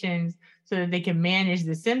medications so that they could manage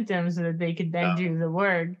the symptoms, so that they could then do the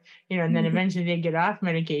work, and then eventually they get off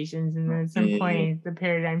medications, and then at some Mm-hmm. point the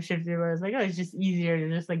paradigm shifted where it's like, oh, it's just easier to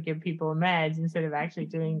just like give people meds instead of actually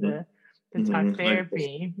doing the talk Mm-hmm.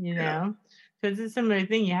 therapy, Yeah. So it's a similar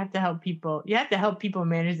thing. You have to help people. You have to help people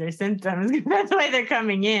manage their symptoms. That's why they're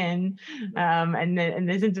coming in, and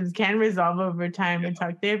the symptoms can resolve over time with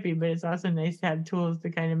talk therapy. But it's also nice to have tools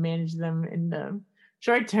to kind of manage them in the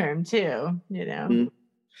short term too. Mm-hmm.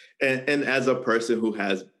 And as a person who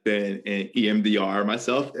has been in EMDR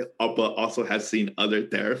myself, but also has seen other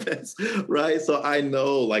therapists, right? So I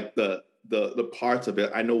know like the parts of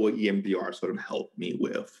it. I know what EMDR sort of helped me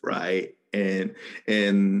with, right? And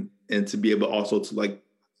to be able also to like,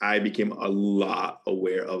 I became a lot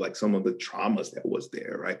aware of like some of the traumas that was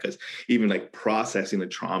there, right? Because even like processing the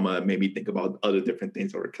trauma made me think about other different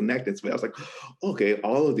things that were connected. So I was like, okay,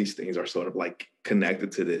 all of these things are sort of like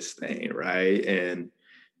connected to this thing, right? And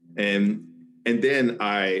and then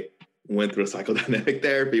I went through a psychodynamic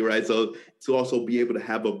therapy, right? So to also be able to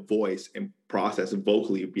have a voice and process and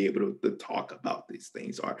vocally be able to talk about these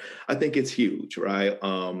things I think it's huge, right?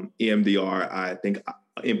 EMDR, I think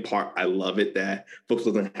in part I love it that folks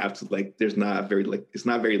doesn't have to like, there's not very like, it's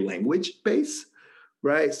not very language based,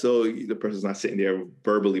 right? So the person's not sitting there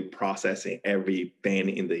verbally processing everything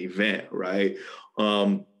in the event, right?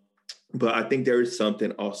 But I think there is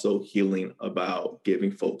something also healing about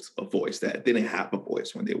giving folks a voice that didn't have a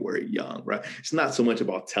voice when they were young, right? It's not so much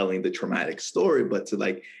about telling the traumatic story, but to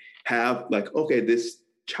like have like, okay, this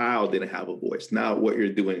child didn't have a voice. Now what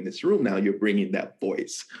you're doing in this room, now you're bringing that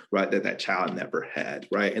voice, right? That child never had,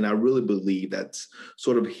 right? And I really believe that's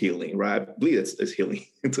sort of healing, right? I believe it's healing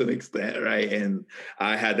to an extent, right? And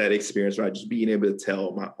I had that experience, right? Just being able to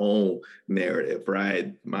tell my own narrative,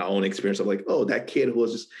 right? My own experience of like, oh, that kid who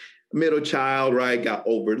was just middle child, right, got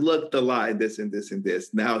overlooked a lot, and this and this and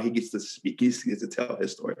this. Now he gets to speak, he gets to tell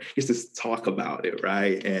his story, he gets to talk about it,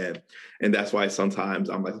 right? And that's why sometimes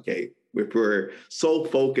I'm like, okay, if we're so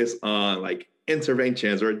focused on like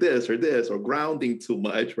interventions or this or grounding too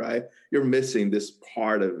much, right, you're missing this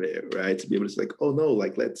part of it, right? To be able to say like, oh no,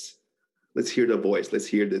 like let's hear the voice, let's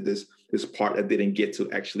hear this part that didn't get to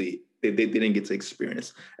actually they didn't get to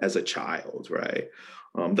experience as a child, right?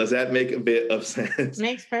 Does that make a bit of sense?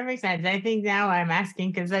 Makes perfect sense. I think now I'm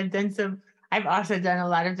asking because I've also done a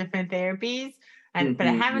lot of different therapies, but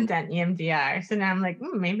I haven't Mm-hmm. done EMDR. So now I'm like,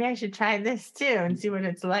 maybe I should try this too and see what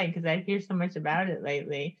it's like because I hear so much about it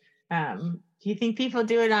lately. Do you think people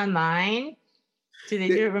do it online? Do they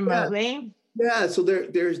do it Yeah, remotely? yeah. So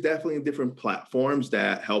there's definitely different platforms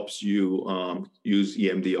that helps you use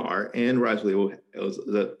EMDR. And Raspberry was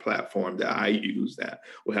the platform that I use that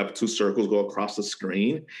will have two circles go across the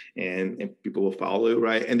screen, and people will follow it,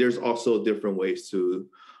 right? And there's also different ways to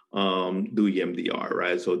do EMDR,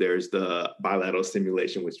 right? So there's the bilateral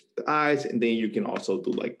stimulation with the eyes, and then you can also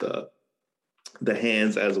do like the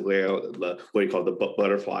hands as well, what you call the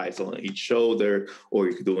butterflies on each shoulder, or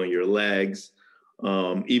you could do it on your legs.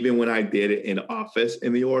 Even when I did it in the office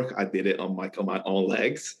in New York, I did it on my own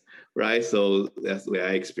legs, right? So that's the way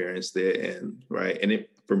I experienced it, and right, and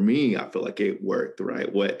it for me, I feel like it worked,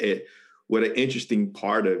 right? What an interesting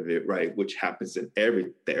part of it, right, which happens in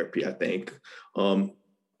every therapy, I think.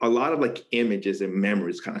 A lot of like images and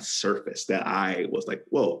memories kind of surfaced that I was like,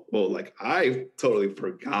 whoa, like I totally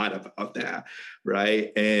forgot about that,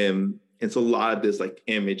 right? And so a lot of this like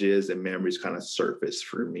images and memories kind of surfaced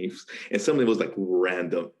for me. And some of it was like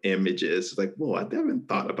random images. Like, whoa, I haven't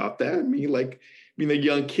thought about that. Me like being a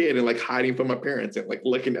young kid and like hiding from my parents and like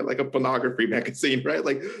looking at like a pornography magazine, right?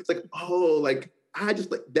 Like it's like, oh, like I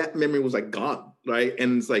just like that memory was like gone, right?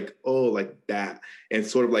 And it's like, oh, like that. And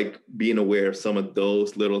sort of like being aware of some of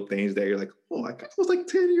those little things that you're like, oh, like I was like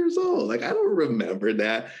 10 years old. Like I don't remember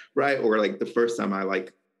that, right? Or like the first time I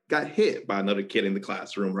like got hit by another kid in the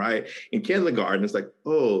classroom, right? In kindergarten, it's like,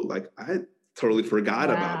 oh, like I totally forgot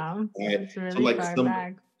about Wow, that, right? that's So really like far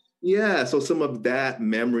back. yeah, so some of that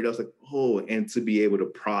memory, I was like, oh, and to be able to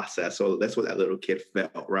process. So that's what that little kid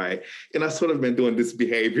felt, right? And I've sort of been doing this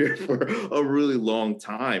behavior for a really long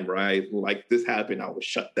time, right? Like this happened, I was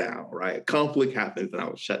shut down, right? Conflict happens and I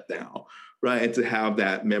was shut down, right? And to have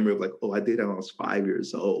that memory of like, oh, I did that when I was 5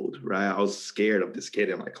 years old, right? I was scared of this kid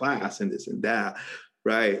in my class and this and that.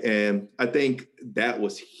 Right. And I think that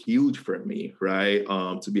was huge for me, right?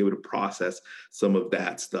 To be able to process some of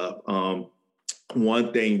that stuff.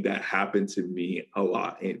 one thing that happened to me a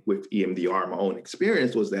lot with EMDR, my own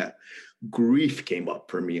experience, was that grief came up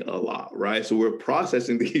for me a lot, right? So we're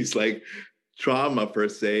processing these like trauma per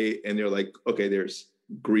se, and they're like, okay, there's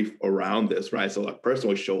grief around this, right? So a person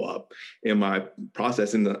will show up in my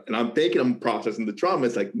processing, and I'm thinking I'm processing the trauma.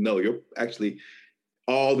 It's like, no, you're actually,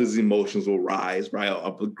 all these emotions will rise, right?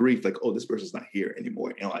 Of grief, like, oh, this person's not here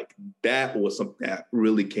anymore. And like, that was something that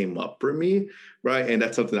really came up for me, right? And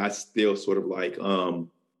that's something I still sort of like,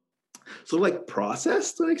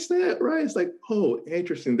 process to an extent, right? It's like, oh,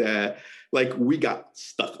 interesting that like we got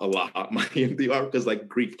stuck a lot on my EMDR because like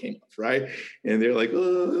grief came up, right? And they're like,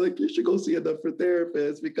 oh, like you should go see a different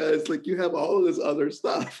therapist because like you have all this other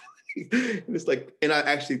stuff. And it's like, and I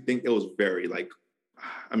actually think it was very like,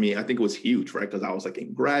 I mean, I think it was huge, right? Because I was like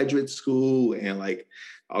in graduate school and like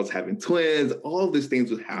I was having twins, all these things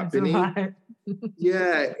was happening.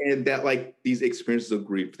 Yeah, and that like these experiences of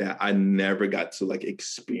grief that I never got to like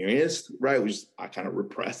experience, right? Which I kind of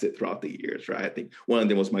repressed it throughout the years, right? I think one of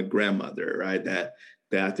them was my grandmother, right? That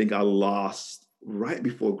I think I lost right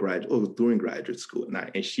before during graduate school,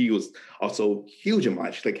 and she was also huge in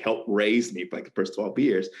my, she like helped raise me for like the first 12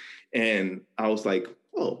 years, and I was like,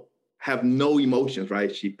 oh, have no emotions,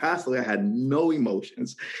 right? She passed away, I had no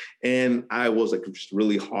emotions. And I was like just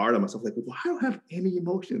really hard on myself, like, well, I don't have any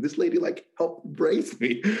emotion. This lady like helped raise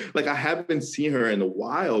me. Like I haven't seen her in a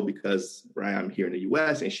while because, right, I'm here in the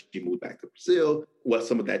US and she moved back to Brazil. What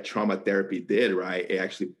some of that trauma therapy did, right, it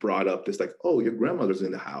actually brought up this like, oh, your grandmother's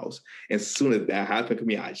in the house. And as soon as that happened to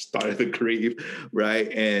me, I started to grieve, right?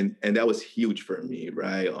 And that was huge for me,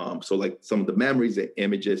 right? So like some of the memories and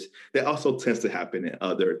images, that also tends to happen in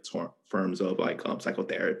other forms of like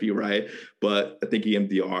psychotherapy, right? But I think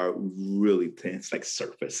EMDR really tends to like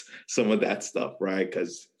surface some of that stuff, right?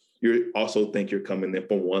 Because you also think you're coming in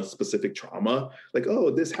from one specific trauma, like,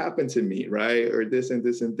 oh, this happened to me, right? Or this and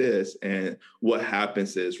this and this. And what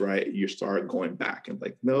happens is, right, you start going back and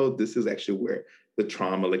like, no, this is actually where the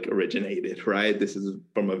trauma like originated, right? This is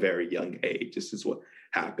from a very young age. This is what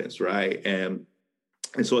happens, right? And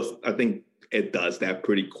so I think it does that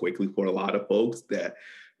pretty quickly for a lot of folks that,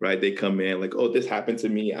 right, they come in like, oh, this happened to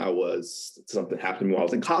me. Something happened to me while I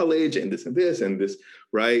was in college and this,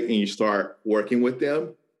 right? And you start working with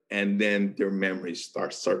them and then their memories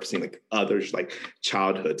start surfacing like others, like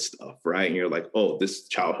childhood stuff, right? And you're like, oh, this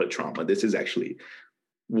childhood trauma, this is actually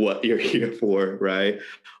what you're here for, right?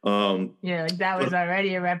 Yeah, like that was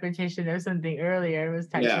already a repetition of something earlier was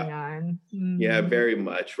touching on. Yeah, very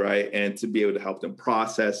much, right? And to be able to help them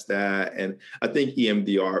process that. And I think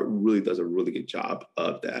EMDR really does a really good job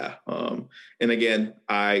of that. And again,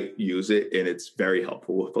 I use it and it's very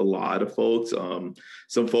helpful with a lot of folks.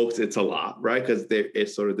 Some folks, it's a lot, right? Because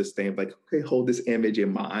it's sort of this thing of like, okay, hold this image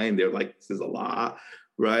in mind. They're like, this is a lot,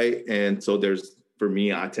 right? And so for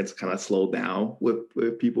me, I tend to kind of slow down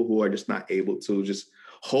with people who are just not able to just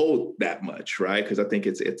hold that much, right? Because I think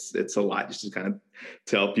it's a lot just to kind of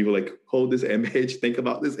tell people like, hold this image, think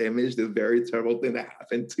about this image, this very terrible thing that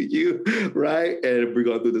happened to you, right? And we're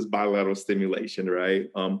going through this bilateral stimulation,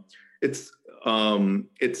 right? It's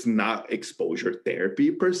not exposure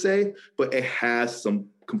therapy per se, but it has some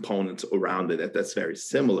components around it that's very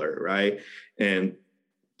similar, right? And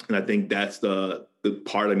I think that's the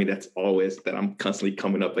part of me that's always that I'm constantly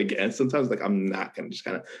coming up against. Sometimes like I'm not going to just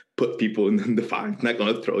kind of put people in the fire. I'm not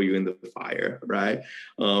going to throw you in the fire, right?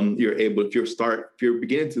 You're able, if you're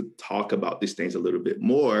beginning to talk about these things a little bit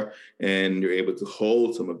more and you're able to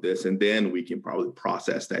hold some of this, and then we can probably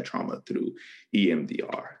process that trauma through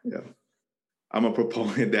EMDR. Yeah. I'm a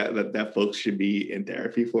proponent that folks should be in and out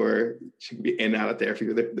of therapy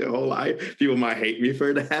for their whole life. People might hate me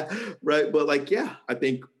for that, right? But like, yeah, I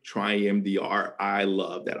think trying EMDR, I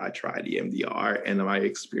love that I tried EMDR and my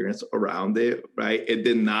experience around it, right? It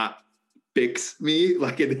did not fix me,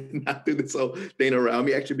 like it did not do this whole thing around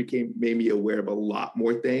me. Actually made me aware of a lot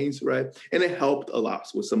more things, right? And it helped a lot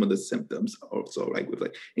with some of the symptoms also, like with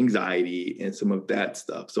like anxiety and some of that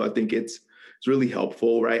stuff. So I think it's really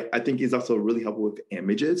helpful, right? I think it's also really helpful with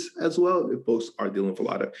images as well. If folks are dealing with a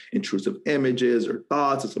lot of intrusive images or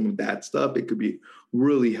thoughts or some of that stuff, it could be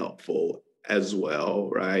really helpful as well,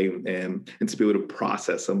 right? And to be able to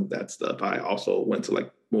process some of that stuff. I also went to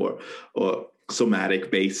like more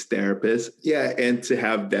somatic-based therapists. Yeah, and to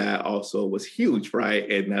have that also was huge, right?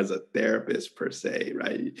 And as a therapist per se,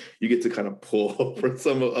 right? You get to kind of pull from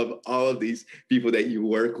some of all of these people that you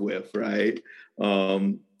work with, right?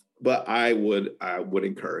 But I would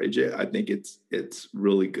encourage it. I think it's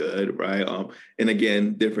really good, right? And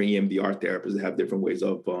again, different EMDR therapists have different ways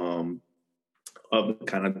of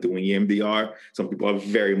kind of doing EMDR. Some people are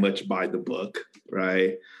very much by the book,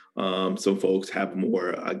 right? Some folks have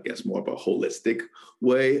more, I guess, more of a holistic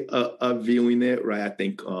way of viewing it, right? I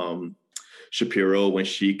think Shapiro, when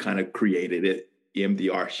she kind of created it,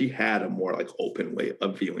 EMDR, she had a more like open way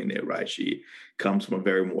of viewing it, right? She comes from a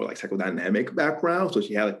very more like psychodynamic background. So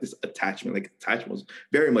she had like this attachment, like attachment was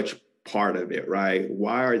very much part of it, right?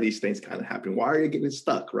 Why are these things kind of happening? Why are you getting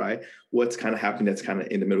stuck, right? What's kind of happening that's kind of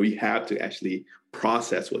in the middle? You have to actually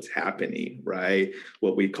process what's happening, right?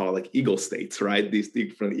 What we call like ego states, right? These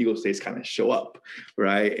different ego states kind of show up,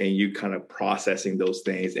 right? And you kind of processing those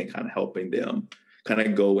things and kind of helping them kind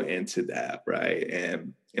of go into that, right?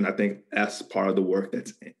 And I think that's part of the work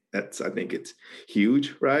that's I think it's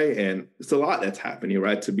huge, right? And it's a lot that's happening,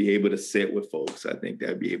 right? To be able to sit with folks, I think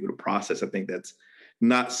that be able to process. I think that's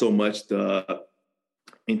not so much the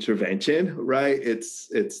intervention, right? It's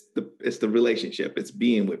the relationship. It's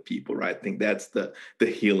being with people, right? I think that's the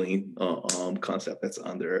healing concept that's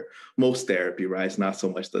under most therapy, right? It's not so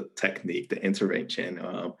much the technique, the intervention,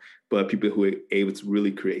 but people who are able to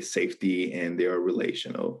really create safety and they're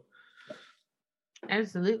relational.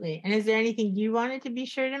 Absolutely. And is there anything you wanted to be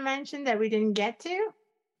sure to mention that we didn't get to?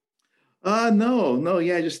 No.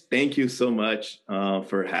 Yeah, just thank you so much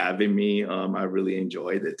for having me. I really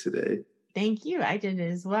enjoyed it today. Thank you. I did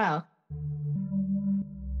as well.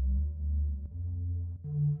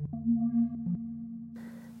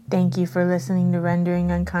 Thank you for listening to Rendering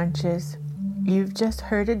Unconscious. You've just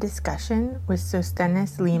heard a discussion with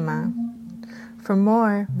Sostenes Lima. For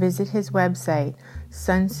more, visit his website,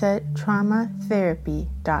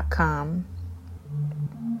 sunsettraumatherapy.com.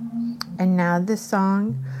 And now the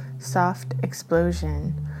song, Soft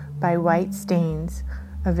Explosion by White Stains,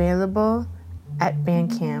 available at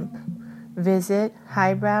Bandcamp. Visit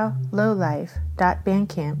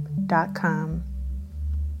highbrowlowlife.bandcamp.com.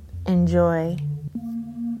 Enjoy.